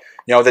teams like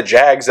the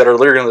Jags that are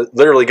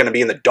literally going to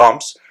be in the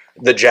dumps,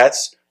 the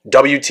Jets,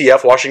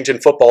 WTF, Washington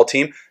football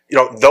team.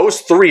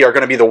 Those 3 are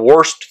going to be the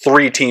worst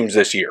 3 teams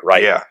this year,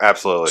 right? Yeah,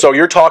 absolutely. So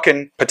you're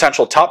talking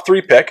potential top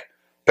 3 pick,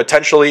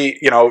 potentially,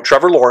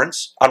 Trevor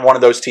Lawrence on one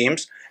of those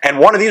teams, and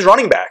one of these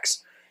running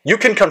backs. You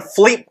can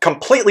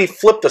completely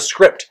flip the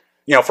script,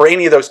 for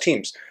any of those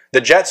teams.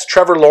 The Jets,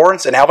 Trevor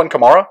Lawrence, and Alvin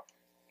Kamara.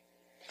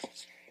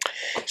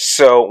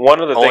 So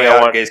one of the things I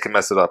want Gaze can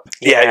mess it up.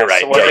 Yeah, you're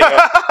right.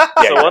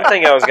 One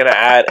thing I was going to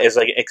add is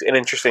like an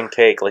interesting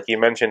take. Like you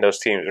mentioned those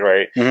teams,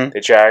 right? Mm-hmm. The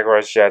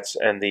Jaguars, Jets,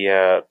 and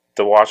the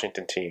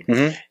Washington team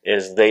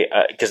is they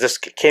because this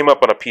came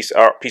up on a piece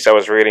I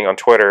was reading on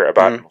Twitter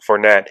about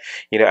Fournette.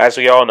 As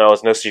we all know,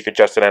 it's no secret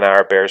Justin and I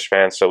are Bears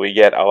fans, so we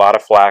get a lot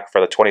of flack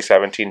for the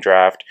 2017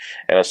 draft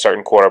and a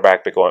certain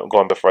quarterback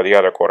going before the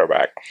other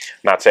quarterback.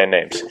 Not saying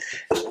names.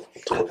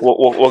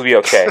 We'll be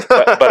okay.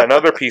 But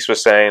another piece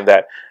was saying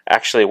that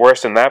actually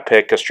worse than that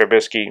pick, because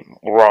Trubisky,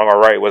 wrong or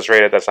right, was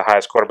rated as the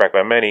highest quarterback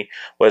by many,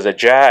 was the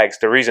Jags.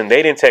 The reason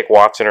they didn't take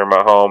Watson or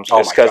Mahomes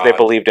is because they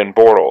believed in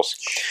Bortles.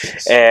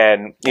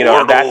 And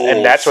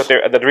that's what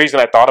the reason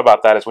I thought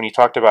about that is when you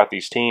talked about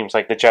these teams,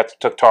 like the Jets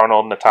took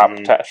Darnold in the top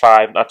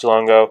 5 not too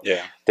long ago.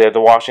 Yeah. The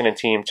Washington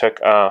team took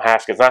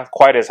Haskins, not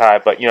quite as high,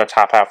 but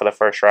top half of the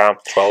first round.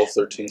 12,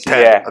 13.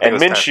 10. Yeah, and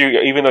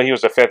Minshew, even though he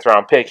was a 5th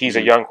round pick, he's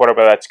a young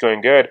quarterback that's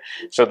doing good.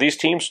 So these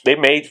teams, they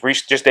might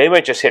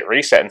just hit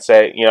reset and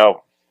say,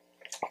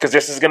 because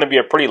this is going to be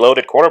a pretty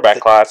loaded quarterback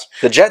class.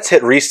 The Jets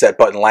hit reset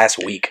button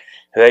last week.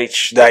 They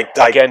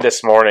again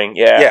this morning,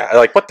 yeah.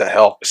 Like what the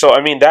hell? So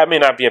I mean, that may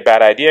not be a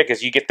bad idea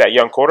because you get that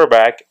young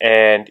quarterback,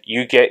 and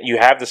you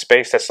have the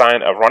space to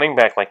sign a running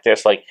back like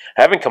this. Like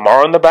having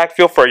Kamara in the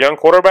backfield for a young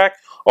quarterback.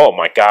 Oh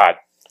my God.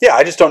 Yeah,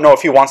 I just don't know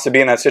if he wants to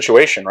be in that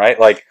situation, right?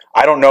 Like,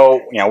 I don't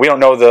know, we don't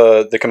know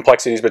the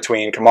complexities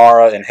between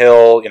Kamara and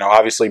Hill.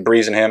 Obviously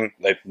Breeze and him,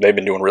 they've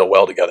been doing real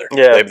well together.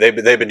 Yeah,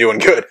 they've been doing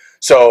good.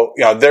 So,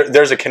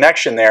 there's a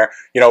connection there.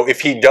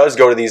 If he does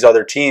go to these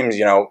other teams,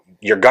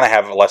 you're going to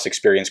have a less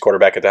experienced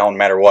quarterback at the helm no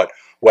matter what.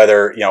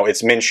 Whether,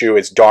 it's Minshew,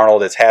 it's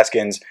Darnold, it's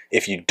Haskins,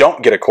 if you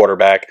don't get a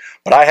quarterback.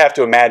 But I have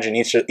to imagine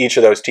each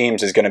of those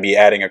teams is going to be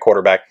adding a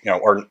quarterback,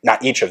 or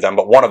not each of them,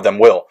 but one of them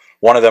will.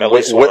 One of them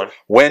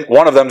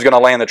one of them is going to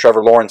land the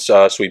Trevor Lawrence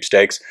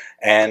sweepstakes.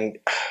 And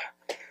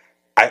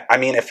I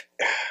mean, if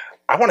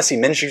I want to see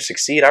Minshew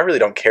succeed, I really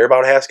don't care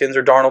about Haskins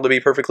or Darnold, to be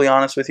perfectly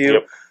honest with you.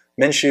 Yep.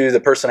 Minshew, the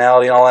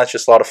personality and all that's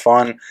just a lot of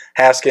fun.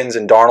 Haskins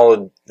and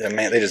Darnold,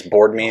 man, they just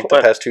bored me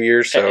the past 2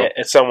 years. So,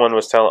 and someone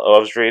was telling, I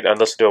was reading, I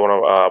listened to one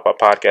of a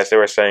podcast. They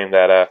were saying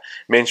that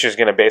Minshew is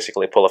going to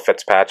basically pull a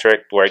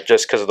Fitzpatrick, where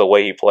just because of the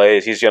way he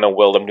plays, he's going to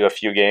will them to a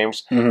few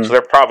games. So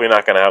they're probably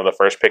not going to have the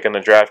first pick in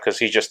the draft because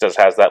he just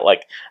has that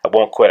like I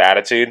won't quit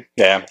attitude.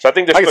 Yeah. So I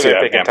think they're still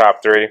going to pick in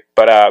top 3.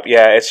 But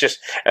it's just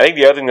I think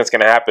the other thing that's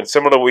going to happen,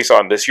 similar to what we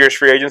saw in this year's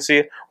free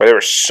agency, where there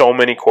were so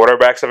many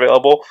quarterbacks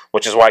available,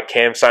 which is why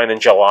Cam signed in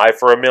July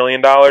for $1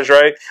 million,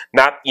 right?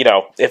 Not,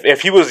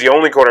 if he was the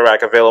only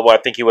quarterback available, I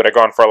think he would have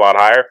gone for a lot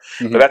higher.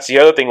 But that's the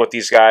other thing with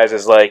these guys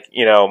is like,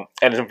 and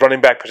the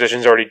running back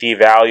position's already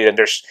devalued, and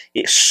there's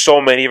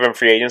so many of them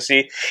free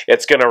agency,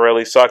 it's going to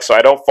really suck. So I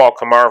don't fault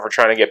Kamara for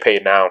trying to get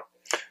paid now.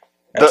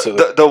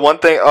 The one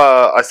thing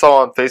I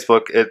saw on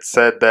Facebook, it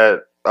said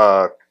that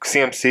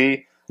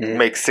CMC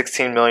makes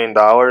 $16 million.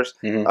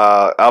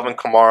 Alvin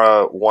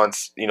Kamara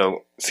wants,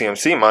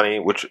 CMC money,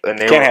 which and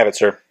they can't have it,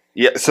 sir.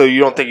 Yeah, so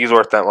you don't think he's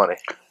worth that money?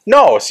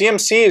 No,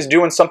 CMC is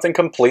doing something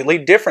completely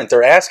different.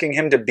 They're asking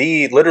him to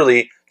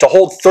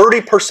hold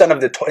 30%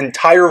 of the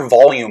entire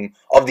volume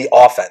of the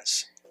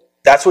offense.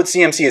 That's what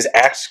CMC is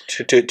asked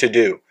to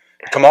do.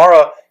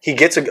 Kamara, he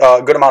gets a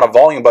good amount of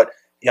volume, but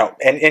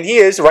and he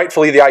is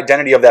rightfully the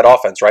identity of that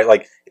offense, right?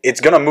 Like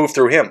it's going to move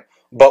through him.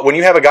 But when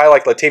you have a guy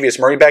like Latavius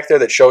Murray back there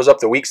that shows up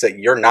the weeks that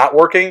you're not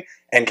working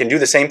and can do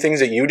the same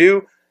things that you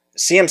do,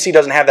 CMC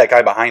doesn't have that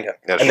guy behind him,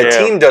 and the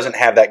team doesn't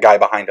have that guy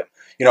behind him.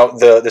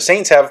 The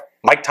Saints have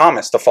Mike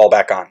Thomas to fall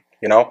back on.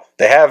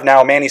 They have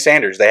now Manny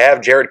Sanders. They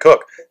have Jared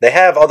Cook. They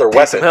have other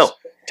weapons. Hill.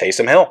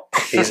 Taysom Hill.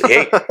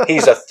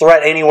 He's a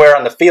threat anywhere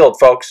on the field,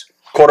 folks.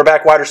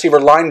 quarterback, wide receiver,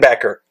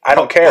 linebacker. I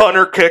don't care.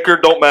 Punter, kicker,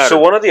 don't matter. So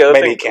one of the other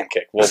Maybe he things, can't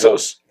kick.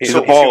 He's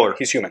a baller.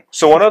 He's human.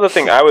 so one other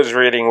thing I was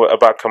reading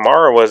about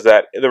Kamara was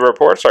that the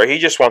reports are he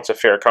just wants a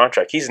fair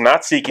contract. He's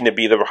not seeking to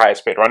be the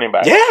highest paid running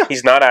back. Yeah.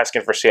 He's not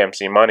asking for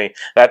CMC money.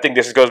 And I think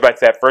this goes back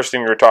to that first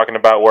thing we were talking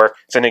about, where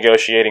it's a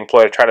negotiating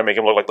play to try to make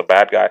him look like the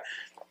bad guy.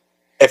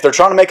 If they're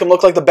trying to make him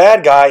look like the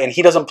bad guy and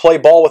he doesn't play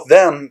ball with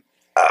them,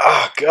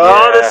 oh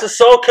God, Yeah. this is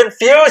so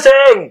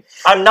confusing.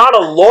 I'm not a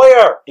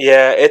lawyer.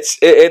 Yeah,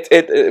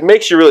 it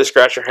makes you really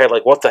scratch your head,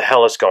 like, what the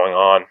hell is going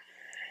on?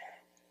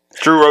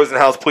 Drew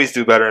Rosenhaus, please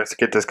do better and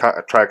get this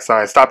contract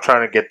signed. Stop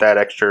trying to get that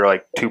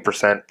extra,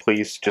 2%,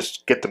 please.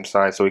 Just get them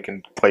signed so we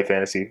can play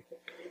fantasy.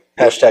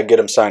 Hashtag get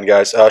him signed,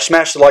 guys.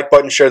 Smash the like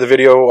button, share the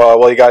video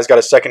while you guys got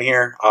a second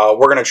here.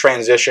 We're going to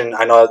transition.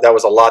 I know that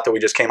was a lot that we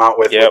just came out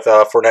with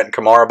Fournette and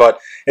Kamara, but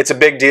it's a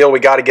big deal. We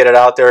got to get it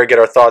out there, get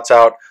our thoughts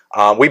out.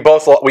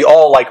 We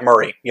all like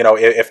Murray,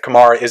 if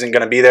Kamara isn't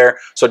going to be there.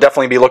 So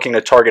definitely be looking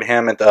to target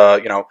him at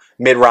the,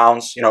 mid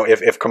rounds,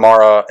 if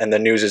Kamara and the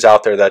news is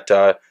out there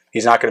that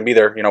he's not going to be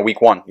there,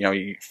 week 1.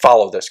 You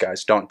follow this,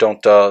 guys. Don't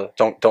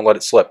let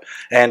it slip.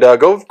 And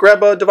go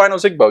grab Divine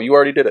Ozigbo. You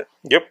already did it.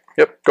 Yep.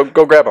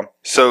 Go grab him.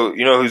 So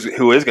you know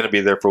who is going to be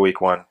there for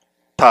week 1?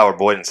 Tyler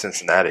Boyd in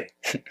Cincinnati.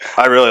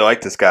 I really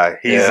like this guy.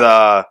 He's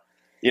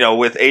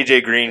with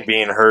AJ Green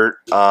being hurt,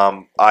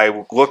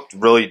 I looked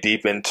really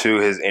deep into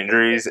his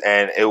injuries,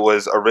 and it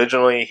was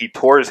originally he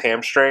tore his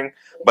hamstring,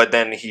 but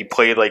then he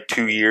played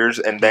 2 years,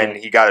 and then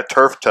he got a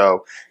turf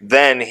toe.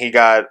 Then he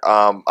got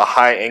a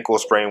high ankle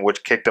sprain,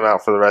 which kicked him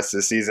out for the rest of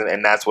the season,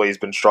 and that's what he's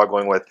been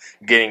struggling with,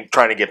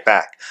 trying to get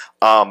back.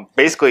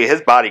 Basically,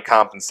 his body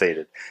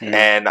compensated,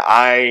 and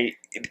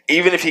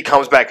even if he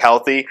comes back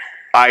healthy,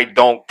 I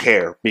don't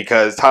care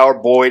because Tyler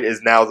Boyd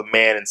is now the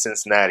man in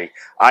Cincinnati.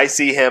 I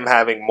see him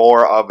having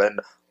more of an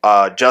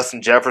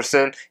Justin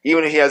Jefferson,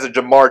 even if he has a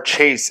Jamar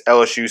Chase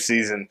LSU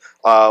season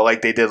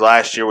like they did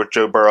last year with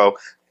Joe Burrow.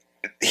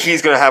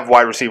 He's going to have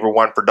wide receiver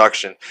 1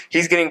 production.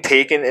 He's getting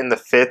taken in the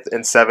 5th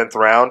and 7th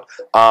round.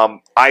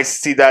 I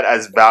see that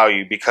as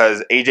value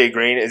because AJ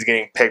Green is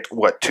getting picked,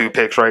 2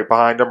 picks right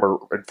behind him or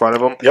in front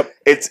of him. Yep.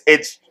 It's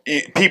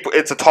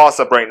a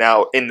toss-up right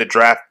now in the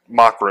draft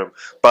mock room.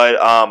 But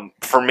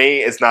for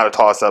me, it's not a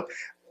toss-up.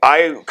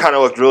 I kind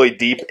of looked really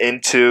deep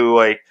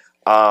into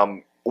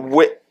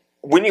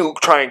when you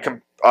try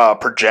and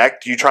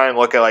project, you try and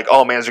look at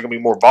oh man, is there going to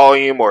be more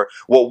volume or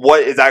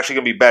what is actually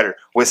going to be better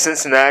with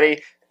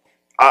Cincinnati?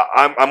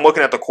 I'm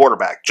looking at the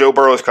quarterback. Joe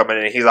Burrow's coming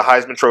in. He's a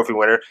Heisman Trophy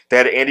winner. They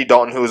had Andy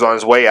Dalton who was on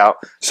his way out.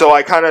 So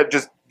I kind of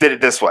just did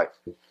it this way.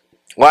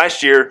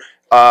 Last year,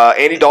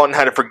 Andy Dalton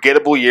had a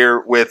forgettable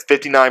year with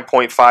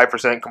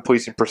 59.5%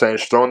 completion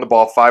percentage, throwing the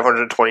ball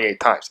 528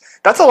 times.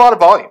 That's a lot of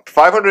volume.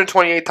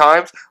 528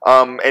 times.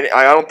 And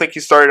I don't think he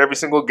started every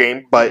single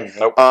game, but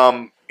nope.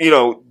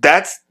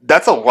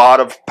 That's a lot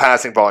of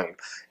passing volume.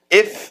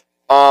 If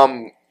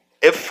Joe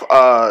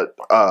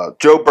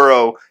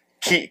Burrow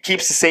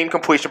keeps the same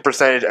completion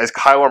percentage as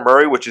Kyler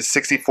Murray, which is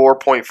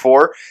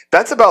 64.4,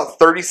 that's about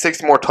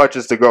 36 more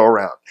touches to go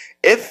around.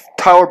 If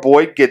Tyler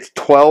Boyd gets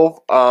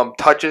 12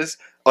 touches,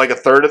 a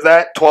third of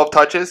that, 12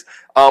 touches,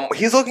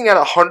 he's looking at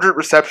 100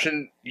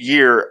 reception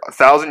year,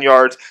 1,000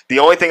 yards. The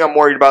only thing I'm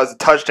worried about is the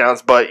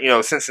touchdowns, but,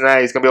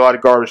 Cincinnati is going to be a lot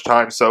of garbage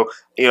time, so,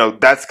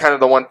 that's kind of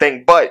the one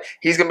thing. But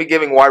he's going to be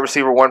giving wide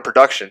receiver 1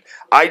 production.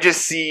 I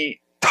just see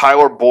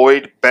Tyler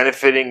Boyd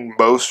benefiting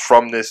most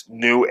from this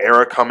new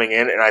era coming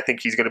in, and I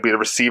think he's going to be the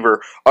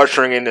receiver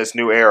ushering in this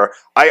new era.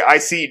 I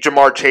see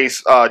Jamar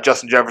Chase,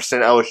 Justin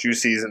Jefferson, LSU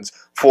seasons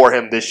for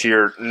him this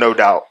year, no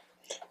doubt.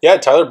 Yeah,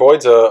 Tyler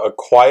Boyd's a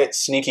quiet,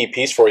 sneaky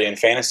piece for you in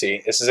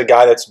fantasy. This is a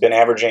guy that's been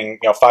averaging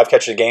 5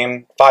 catches a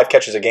game.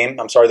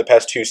 The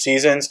past 2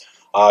 seasons.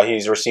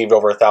 He's received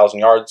over 1,000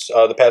 yards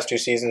the past 2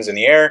 seasons in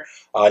the air.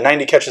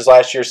 90 catches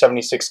last year,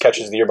 76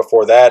 catches the year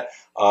before that.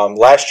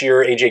 Last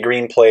year, AJ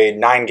Green played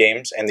 9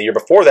 games, and the year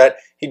before that,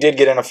 he did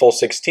get in a full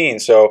 16.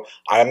 So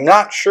I'm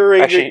not sure.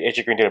 Actually,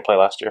 AJ Green didn't play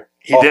last year.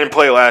 He didn't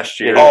play last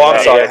year. Oh,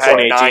 I'm sorry.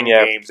 He had 9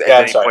 games, and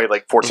then he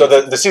played 14.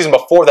 So the season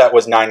before that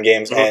was 9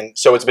 games, and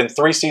so it's been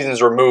 3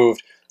 seasons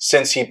removed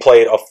since he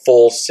played a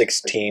full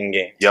 16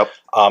 games. Yep.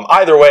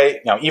 Either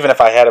way, even if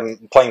I had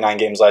him playing 9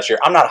 games last year,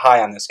 I'm not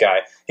high on this guy.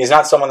 He's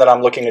not someone that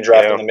I'm looking to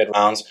draft in the mid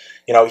rounds.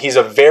 He's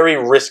a very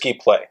risky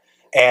play.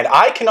 And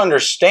I can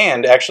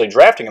understand actually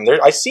drafting him.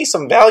 I see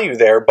some value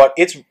there, but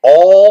it's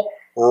all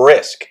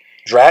risk.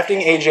 Drafting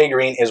AJ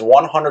Green is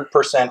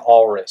 100%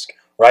 all risk,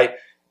 right?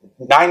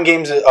 9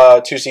 games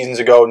 2 seasons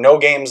ago, no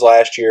games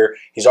last year.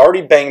 He's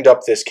already banged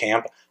up this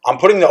camp. I'm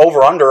putting the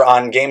over-under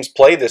on games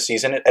played this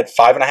season at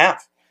 5.5.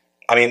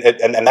 I mean,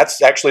 and that's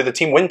actually the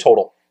team win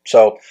total.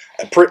 So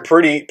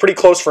pretty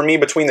close for me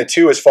between the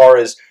two as far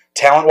as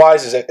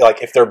talent-wise. Is it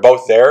if they're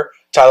both there,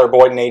 Tyler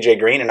Boyd and AJ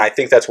Green, and I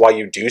think that's why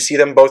you do see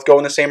them both go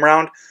in the same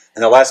round.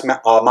 In the last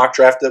mock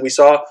draft that we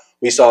saw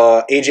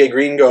AJ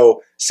Green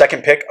go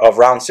 2nd pick of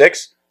round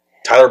 6,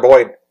 Tyler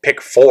Boyd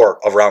pick 4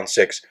 of round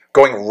 6,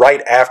 going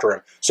right after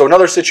him. So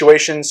another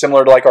situation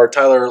similar to like our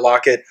Tyler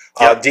Lockett,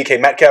 DK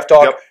Metcalf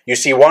talk. Yep. You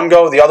see one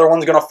go, the other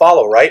one's going to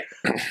follow, right?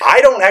 I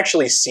don't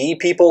actually see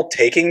people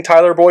taking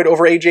Tyler Boyd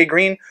over AJ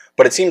Green,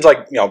 but it seems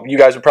like you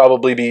guys would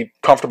probably be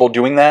comfortable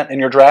doing that in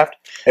your draft.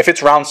 If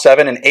it's round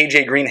 7 and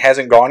AJ Green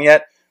hasn't gone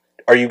yet,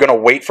 are you going to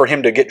wait for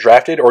him to get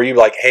drafted, or are you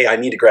like, hey, I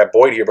need to grab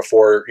Boyd here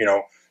before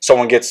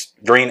someone gets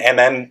Green, and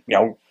then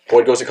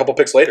Boyd goes a couple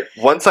picks later?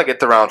 Once I get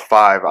to round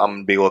 5, I'm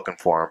gonna be looking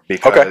for him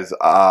because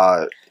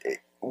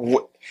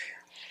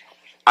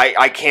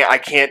I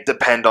can't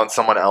depend on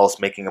someone else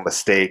making a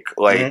mistake.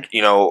 Like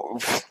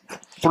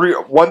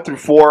 1 through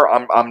 4,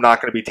 I'm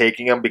not going to be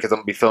taking him because I'm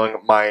going to be filling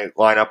my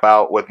lineup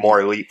out with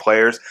more elite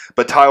players.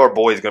 But Tyler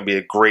Boyd is going to be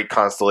a great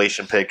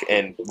constellation pick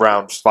in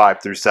rounds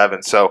 5 through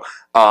 7. So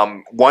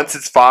once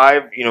it's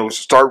 5,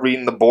 start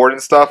reading the board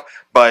and stuff.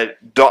 But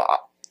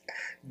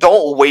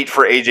don't wait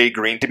for AJ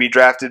Green to be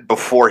drafted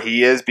before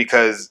he is,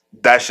 because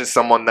that's just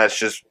someone that's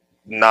just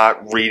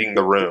not reading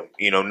the room,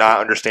 not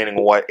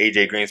understanding what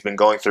AJ Green's been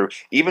going through.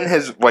 Even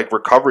his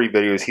recovery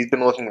videos, he's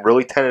been looking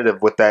really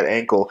tentative with that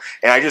ankle,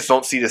 and I just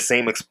don't see the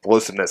same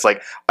explosiveness.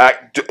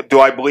 Do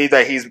I believe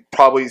that he's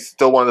probably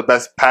still one of the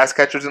best pass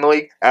catchers in the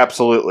league?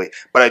 Absolutely,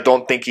 but I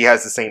don't think he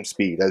has the same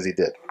speed as he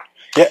did.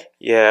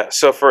 Yeah,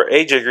 so for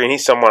AJ Green,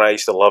 he's someone I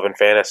used to love in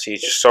fantasy.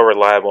 He's just so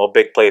reliable,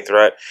 big play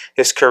threat.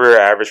 His career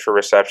average for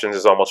receptions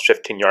is almost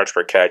 15 yards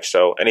per catch,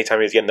 so anytime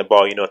he's getting the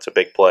ball, it's a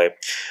big play.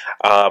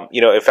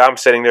 If I'm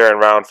sitting there in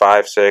round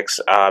 5, 6,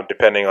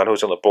 depending on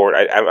who's on the board,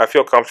 I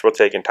feel comfortable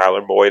taking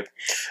Tyler Boyd.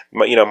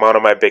 One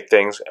of my big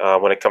things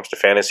when it comes to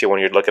fantasy,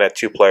 when you're looking at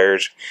 2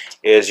 players,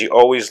 is you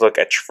always look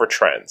for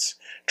trends.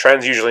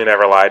 Trends usually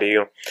never lie to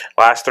you.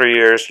 Last 3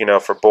 years,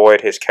 for Boyd,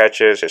 his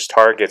catches, his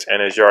targets,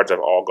 and his yards have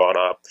all gone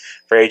up.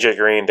 For AJ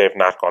Green, they've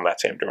not gone that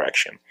same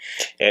direction.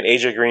 And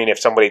AJ Green, if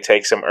somebody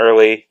takes him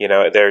early,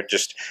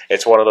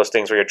 it's one of those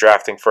things where you're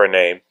drafting for a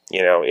name.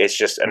 It's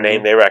just a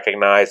name they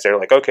recognize. They're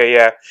like, okay,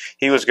 yeah,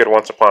 he was good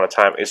once upon a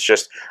time. It's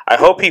just, I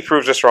hope he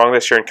proves us wrong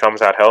this year and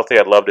comes out healthy.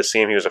 I'd love to see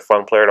him. He was a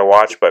fun player to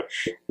watch, but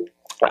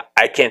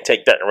I can't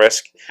take that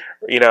risk,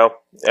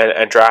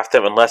 and draft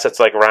him unless it's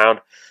like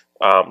round.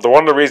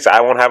 One of the reasons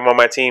I won't have him on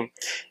my team,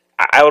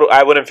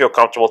 I wouldn't feel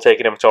comfortable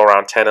taking him until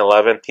around 10,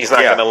 11. He's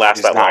not going to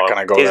last that long.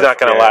 He's not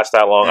going to last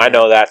that long. I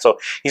know that. So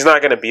he's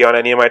not going to be on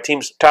any of my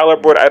teams. Tyler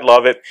Boyd, I'd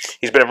love it.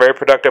 He's been a very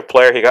productive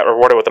player. He got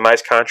rewarded with a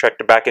nice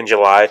contract back in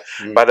July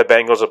by the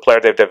Bengals, a player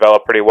they've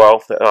developed pretty well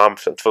for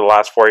the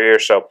last 4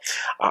 years. So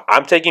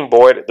I'm taking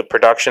Boyd. The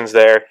production's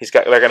there.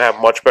 They're going to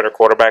have much better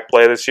quarterback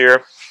play this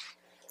year.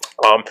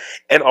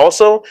 And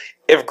also,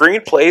 if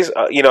Green plays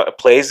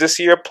this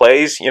year,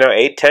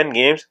 8, 10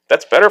 games,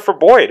 that's better for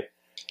Boyd.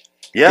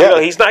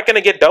 Yeah, he's not going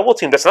to get double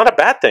teamed. That's not a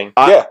bad thing.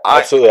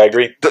 Absolutely, I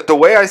agree. The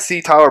way I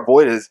see Tyler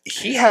Boyd is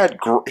he had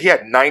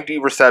 90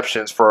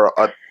 receptions for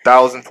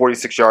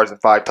 1,046 yards and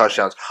 5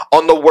 touchdowns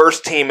on the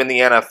worst team in the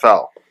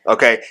NFL.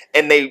 Okay,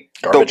 and the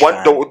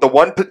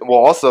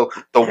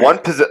one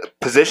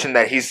position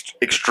that he's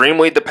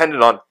extremely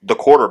dependent on, the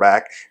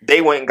quarterback.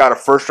 They went and got a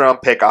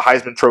first-round pick, a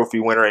Heisman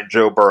Trophy winner in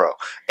Joe Burrow,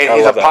 and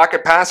he's a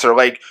pocket passer.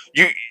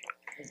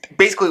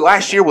 Basically,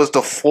 last year was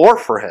the floor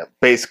for him,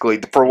 basically,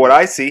 for what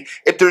I see.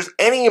 If there's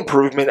any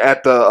improvement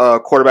at the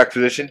quarterback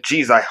position,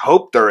 geez, I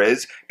hope there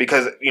is,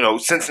 because,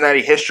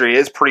 Cincinnati history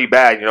is pretty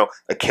bad.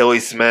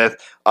 Achilles Smith,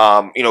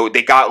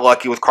 they got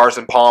lucky with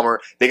Carson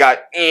Palmer. They got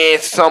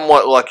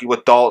somewhat lucky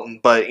with Dalton,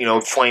 but,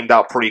 flamed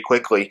out pretty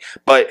quickly.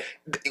 But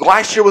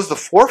last year was the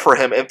floor for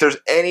him. If there's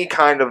any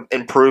kind of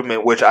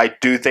improvement, which I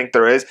do think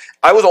there is,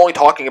 I was only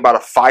talking about a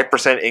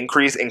 5%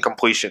 increase in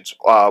completions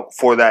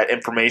for that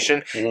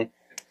information.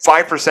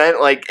 5%,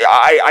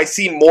 I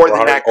see more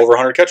than that. Over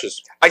 100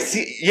 catches. I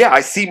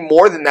see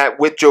more than that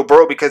with Joe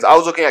Burrow, because I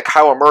was looking at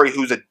Kyler Murray,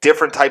 who's a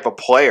different type of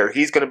player.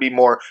 He's going to be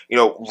more,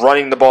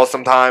 running the ball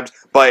sometimes,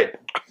 but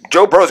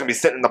Joe Burrow's going to be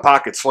sitting in the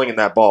pocket slinging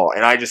that ball,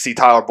 and I just see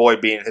Tyler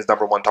Boyd being his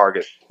number 1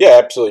 target.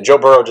 Yeah, absolutely. Joe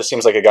Burrow just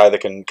seems like a guy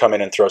that can come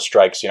in and throw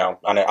strikes,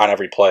 on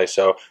every play.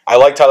 So I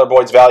like Tyler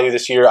Boyd's value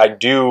this year. I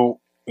do,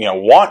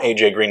 want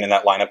AJ Green in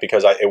that lineup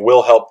because it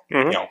will help,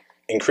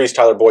 increase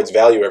Tyler Boyd's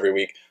value every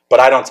week. But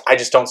I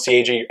just don't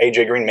see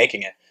AJ Green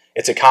making it.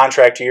 It's a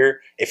contract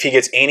year. If he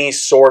gets any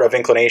sort of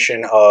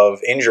inclination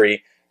of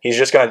injury, he's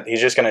just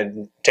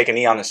gonna take a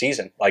knee on the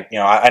season.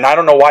 And I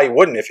don't know why he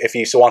wouldn't if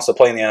he still wants to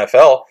play in the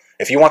NFL.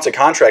 If he wants a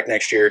contract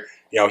next year,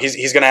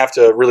 he's gonna have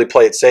to really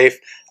play it safe.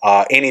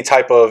 Any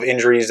type of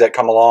injuries that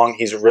come along,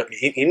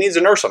 he needs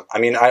to nurse them. I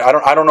mean, I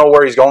don't know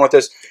where he's going with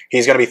this.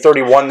 He's gonna be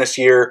 31 this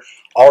year.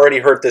 Already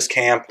hurt this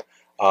camp.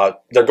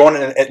 They're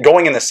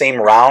going in the same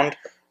round.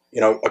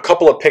 A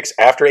couple of picks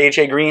after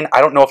AJ Green. I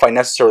don't know if I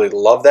necessarily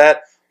love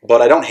that,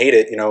 but I don't hate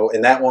it.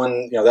 In that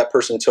one, that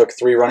person took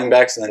 3 running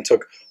backs and then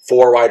took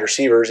 4 wide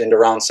receivers into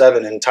round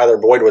 7, and Tyler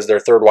Boyd was their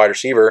 3rd wide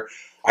receiver.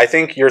 I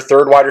think your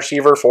 3rd wide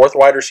receiver, 4th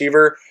wide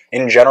receiver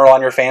in general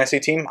on your fantasy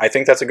team, I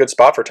think that's a good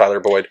spot for Tyler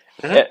Boyd.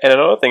 And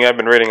another thing I've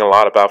been reading a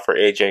lot about for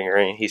AJ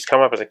Green, he's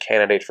come up as a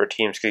candidate for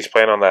teams because he's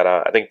playing on that.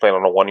 I think playing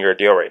on a 1-year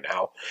deal right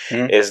now.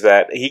 Is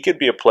that he could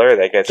be a player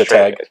that gets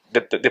traded.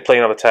 They're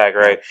playing on the tag,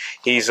 right?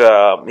 He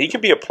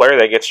could be a player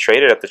that gets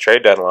traded at the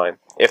trade deadline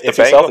if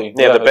he's healthy.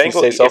 The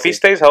Bengals, if he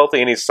stays healthy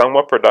and he's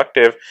somewhat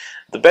productive.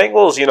 The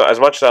Bengals, as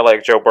much as I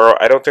like Joe Burrow,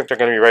 I don't think they're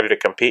going to be ready to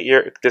compete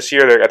this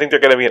year. I think they're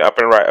going to be an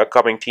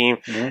up-and-coming team.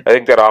 I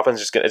think that offense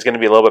is going to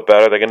be a little bit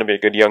better. They're going to be a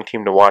good young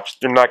team to watch.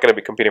 They're not going to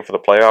be competing for the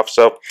playoffs.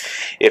 So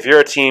if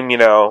you're a team,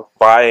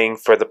 vying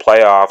for the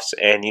playoffs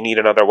and you need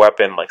another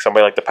weapon, like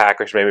somebody like the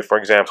Packers, maybe, for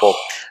example,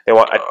 they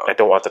want. I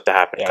don't want that to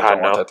happen. Yeah, God, I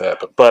don't want that to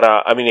happen. But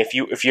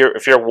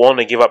if you're willing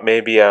to give up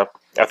maybe a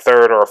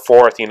third or a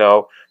fourth,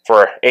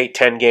 for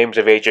 8-10 games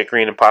of AJ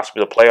Green and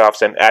possibly the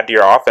playoffs and add to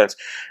your offense,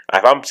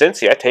 if I'm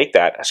Cincy, I take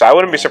that. So I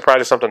wouldn't be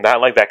surprised if something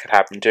like that could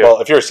happen too. Well,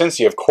 if you're a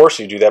Cincy, of course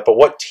you do that. But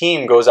what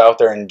team goes out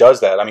there and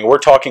does that? I mean, we're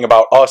talking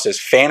about us as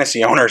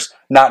fantasy owners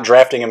not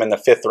drafting him in the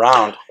 5th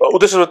round. Well,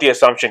 this is with the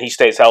assumption he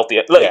stays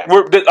healthy.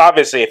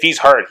 Obviously, if he's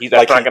hurt,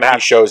 that's not going to happen.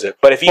 He shows it.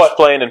 But if he's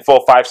playing in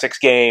full 5-6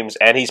 games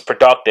and he's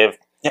productive.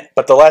 Yeah,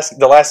 but the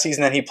last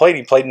season that he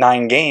played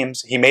 9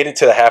 games. He made it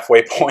to the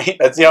halfway point.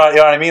 That's you know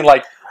what I mean?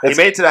 Like he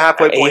made it to the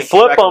halfway point. You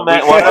flip them,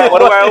 man. What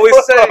do I always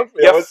say?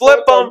 You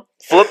flip them.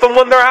 Flip them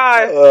when they're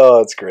high. Oh,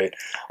 that's great.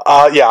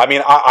 I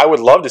mean, I would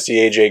love to see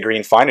AJ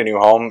Green find a new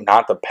home.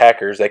 Not the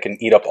Packers. They can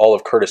eat up all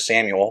of Curtis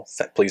Samuel.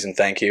 Please and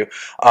thank you.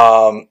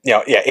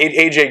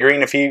 AJ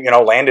Green, if he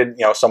landed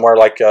somewhere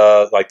like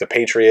the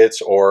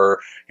Patriots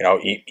or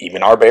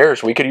even our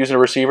Bears, we could use a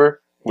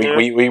receiver.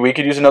 We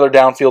could use another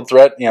downfield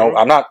threat.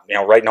 I'm not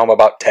writing home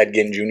about Ted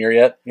Ginn Jr.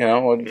 yet.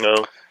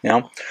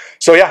 No.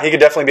 So yeah, he could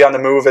definitely be on the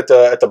move at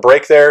the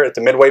break there at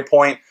the midway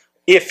point.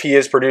 If he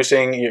is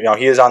producing,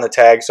 he is on the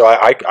tag. So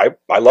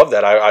I love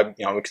that.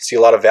 We could see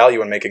a lot of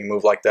value in making a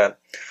move like that.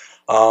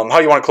 How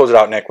do you want to close it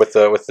out, Nick, with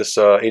this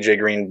AJ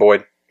Green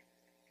Boyd?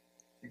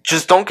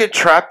 Just don't get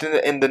trapped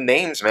in the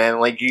names, man.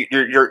 Like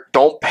you're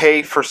don't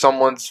pay for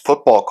someone's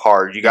football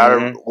card. You got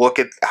to look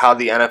at how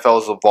the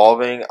NFL is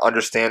evolving.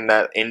 Understand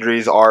that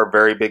injuries are a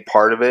very big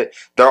part of it.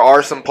 There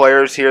are some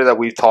players here that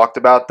we've talked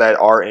about that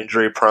are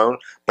injury prone,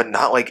 but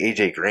not like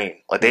AJ Green.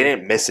 Like they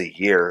didn't miss a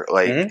year,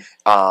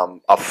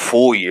 a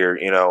full year.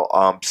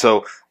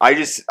 So I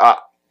just.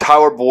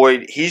 Tyler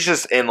Boyd, he's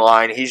just in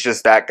line. He's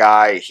just that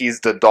guy.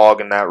 He's the dog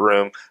in that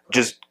room.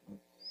 Just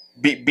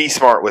be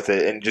smart with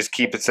it and just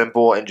keep it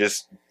simple and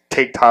just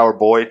take Tyler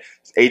Boyd.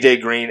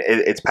 AJ Green,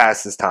 it's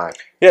past his time.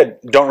 Yeah,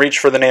 don't reach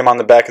for the name on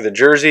the back of the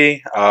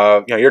jersey.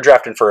 You're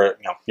drafting for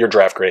your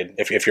draft grade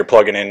if you're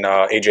plugging in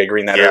AJ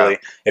Green that early.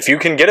 If you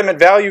can get him at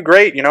value,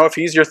 great. If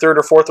he's your 3rd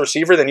or 4th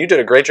receiver, then you did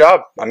a great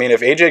job. I mean,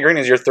 if AJ Green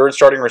is your 3rd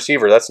starting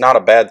receiver, that's not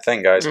a bad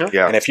thing, guys.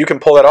 Yeah. And if you can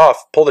pull that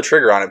off, pull the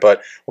trigger on it.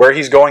 But where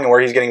he's going and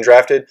where he's getting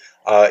drafted,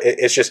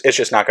 it's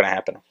just not going to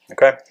happen.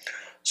 Okay.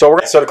 So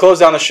to close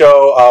down the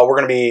show, we're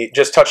going to be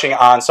just touching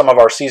on some of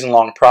our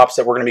season-long props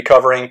that we're going to be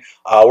covering.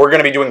 We're going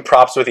to be doing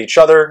props with each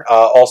other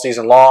all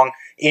season long.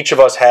 Each of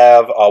us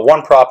have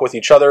one prop with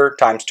each other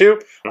times 2.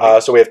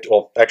 So we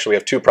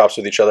have 2 props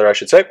with each other, I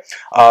should say.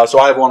 So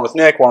I have one with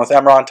Nick, one with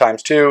Emron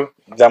times 2,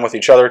 them with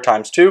each other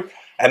times 2,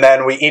 and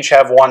then we each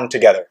have one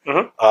together.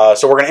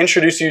 So we're going to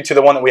introduce you to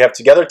the one that we have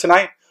together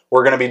tonight.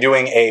 We're going to be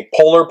doing a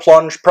polar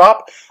plunge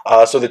prop.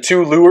 So the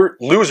 2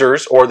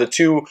 losers or the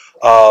 2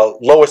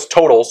 lowest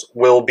totals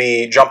will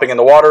be jumping in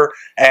the water,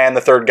 and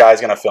the 3rd guy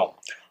is going to film.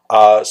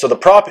 So the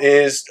prop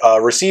is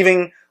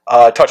receiving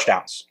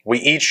touchdowns. We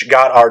each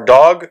got our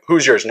dog.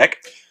 Who's yours, Nick?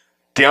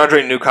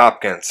 DeAndre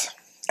Newhopkins.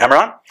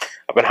 Emron?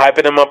 I've been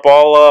hyping him up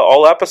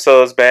all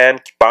episodes, man.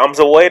 Bombs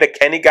away to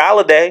Kenny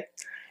Galladay.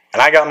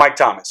 And I got Mike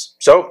Thomas.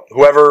 So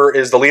whoever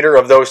is the leader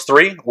of those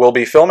 3 will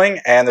be filming,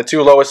 and the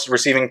 2 lowest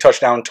receiving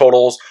touchdown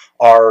totals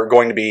are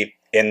going to be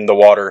in the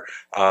water,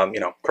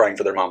 crying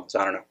for their mamas.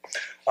 I don't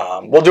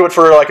know. We'll do it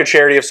for like a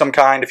charity of some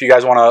kind. If you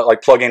guys want to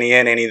plug any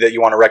that you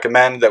want to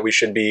recommend that we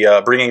should be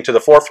bringing to the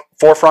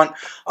forefront,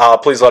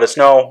 please let us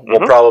know.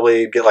 We'll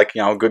probably get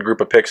a good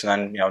group of picks,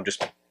 and then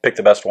just pick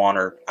the best one,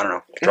 or I don't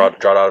know, draw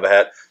it out of a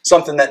hat.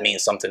 Something that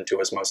means something to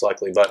us, most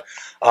likely. But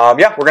we're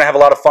gonna have a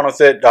lot of fun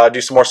with it.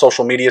 Do some more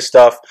social media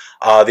stuff.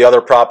 The other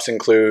props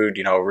include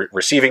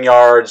receiving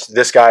yards,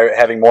 this guy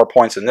having more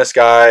points than this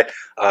guy,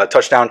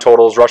 touchdown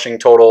totals, rushing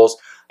totals.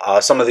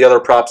 Some of the other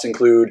props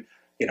include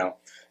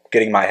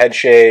getting my head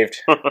shaved,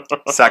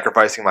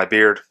 sacrificing my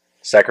beard,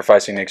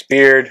 sacrificing Nick's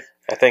beard.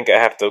 I think I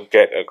have to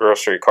get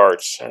grocery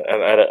carts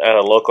at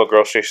a local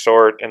grocery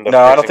store. No,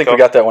 I don't think we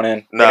got that one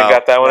in. No, we didn't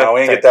got that one in? No, we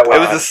didn't get that one. It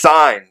was the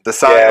sign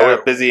at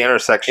a busy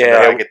intersection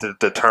that I get to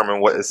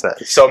determine what it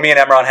says. So me and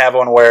Emron have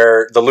one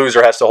where the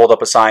loser has to hold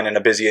up a sign in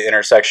a busy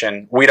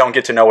intersection. We don't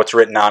get to know what's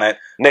written on it.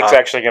 Nick's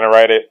actually going to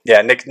write it.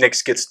 Yeah, Nick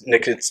gets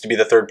to be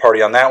the 3rd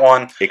party on that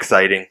one.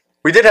 Exciting.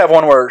 We did have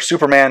one where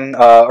Superman,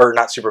 or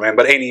not Superman,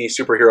 but any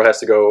superhero has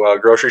to go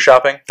grocery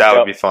shopping. That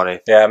would be funny.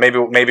 Yeah,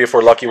 maybe if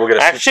we're lucky, we'll get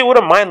a... I actually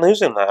wouldn't mind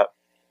losing that.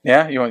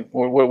 Yeah?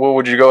 What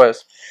would you go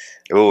as?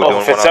 Ooh, Well,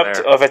 doing if it's one on up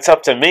there. to, if it's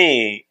up to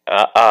me,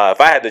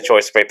 if I had the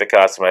choice to pick the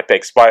costume, I'd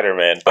pick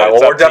Spider-Man. But Well,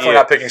 it's we're up to definitely you.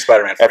 not picking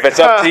Spider-Man. For If it's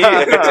up to you,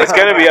 if it's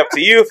going to be up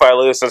to you, if I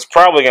lose, it's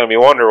probably going to be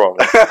Wonder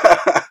Woman.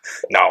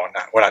 No,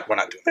 we're not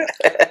doing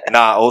that.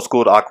 Nah, old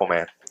school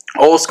Aquaman.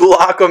 Old school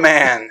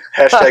Aquaman.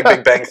 Hashtag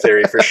Big Bang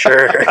Theory for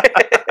sure.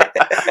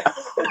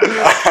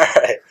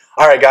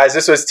 All right, guys.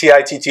 This was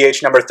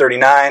TITTH number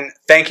 39.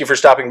 Thank you for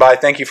stopping by.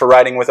 Thank you for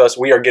riding with us.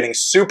 We are getting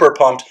super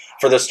pumped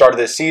for the start of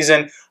this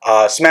season.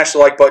 Smash the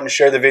like button,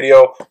 share the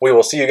video. We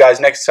will see you guys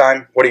next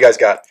time. What do you guys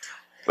got?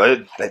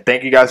 But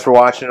thank you guys for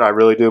watching. I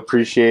really do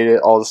appreciate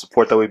it. All the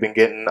support that we've been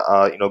getting.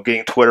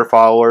 Getting Twitter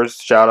followers.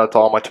 Shout out to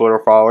all my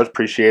Twitter followers.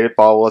 Appreciate it.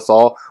 Follow us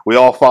all. We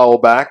all follow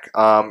back.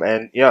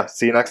 And yeah,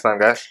 see you next time,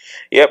 guys.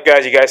 Yep,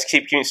 guys, you guys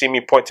keep seeing me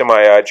point to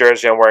my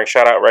jersey I'm wearing.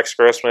 Shout out Rex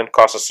Grossman,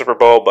 cost us Super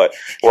Bowl. But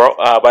we're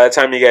by the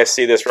time you guys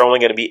see this, we're only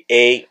going to be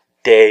 8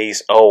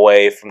 days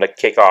away from the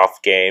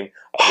kickoff game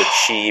of the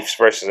Chiefs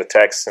versus the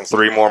Texans.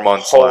 3 more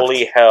months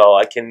Holy left. hell,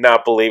 I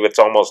cannot believe it's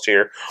almost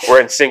here.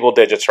 We're in single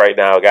digits right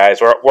now,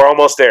 guys. We're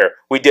almost there.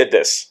 We did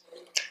this.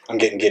 I'm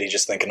getting giddy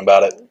just thinking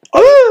about it.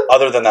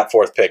 Other than that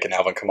 4th pick in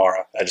Alvin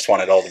Kamara. I just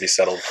want it all to be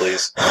settled,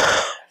 please.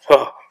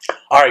 All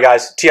right,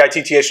 guys.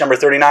 TITTH number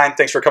 39.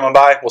 Thanks for coming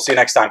by. We'll see you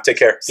next time. Take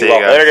care. See Be you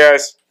well.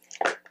 guys.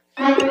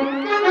 Later, guys.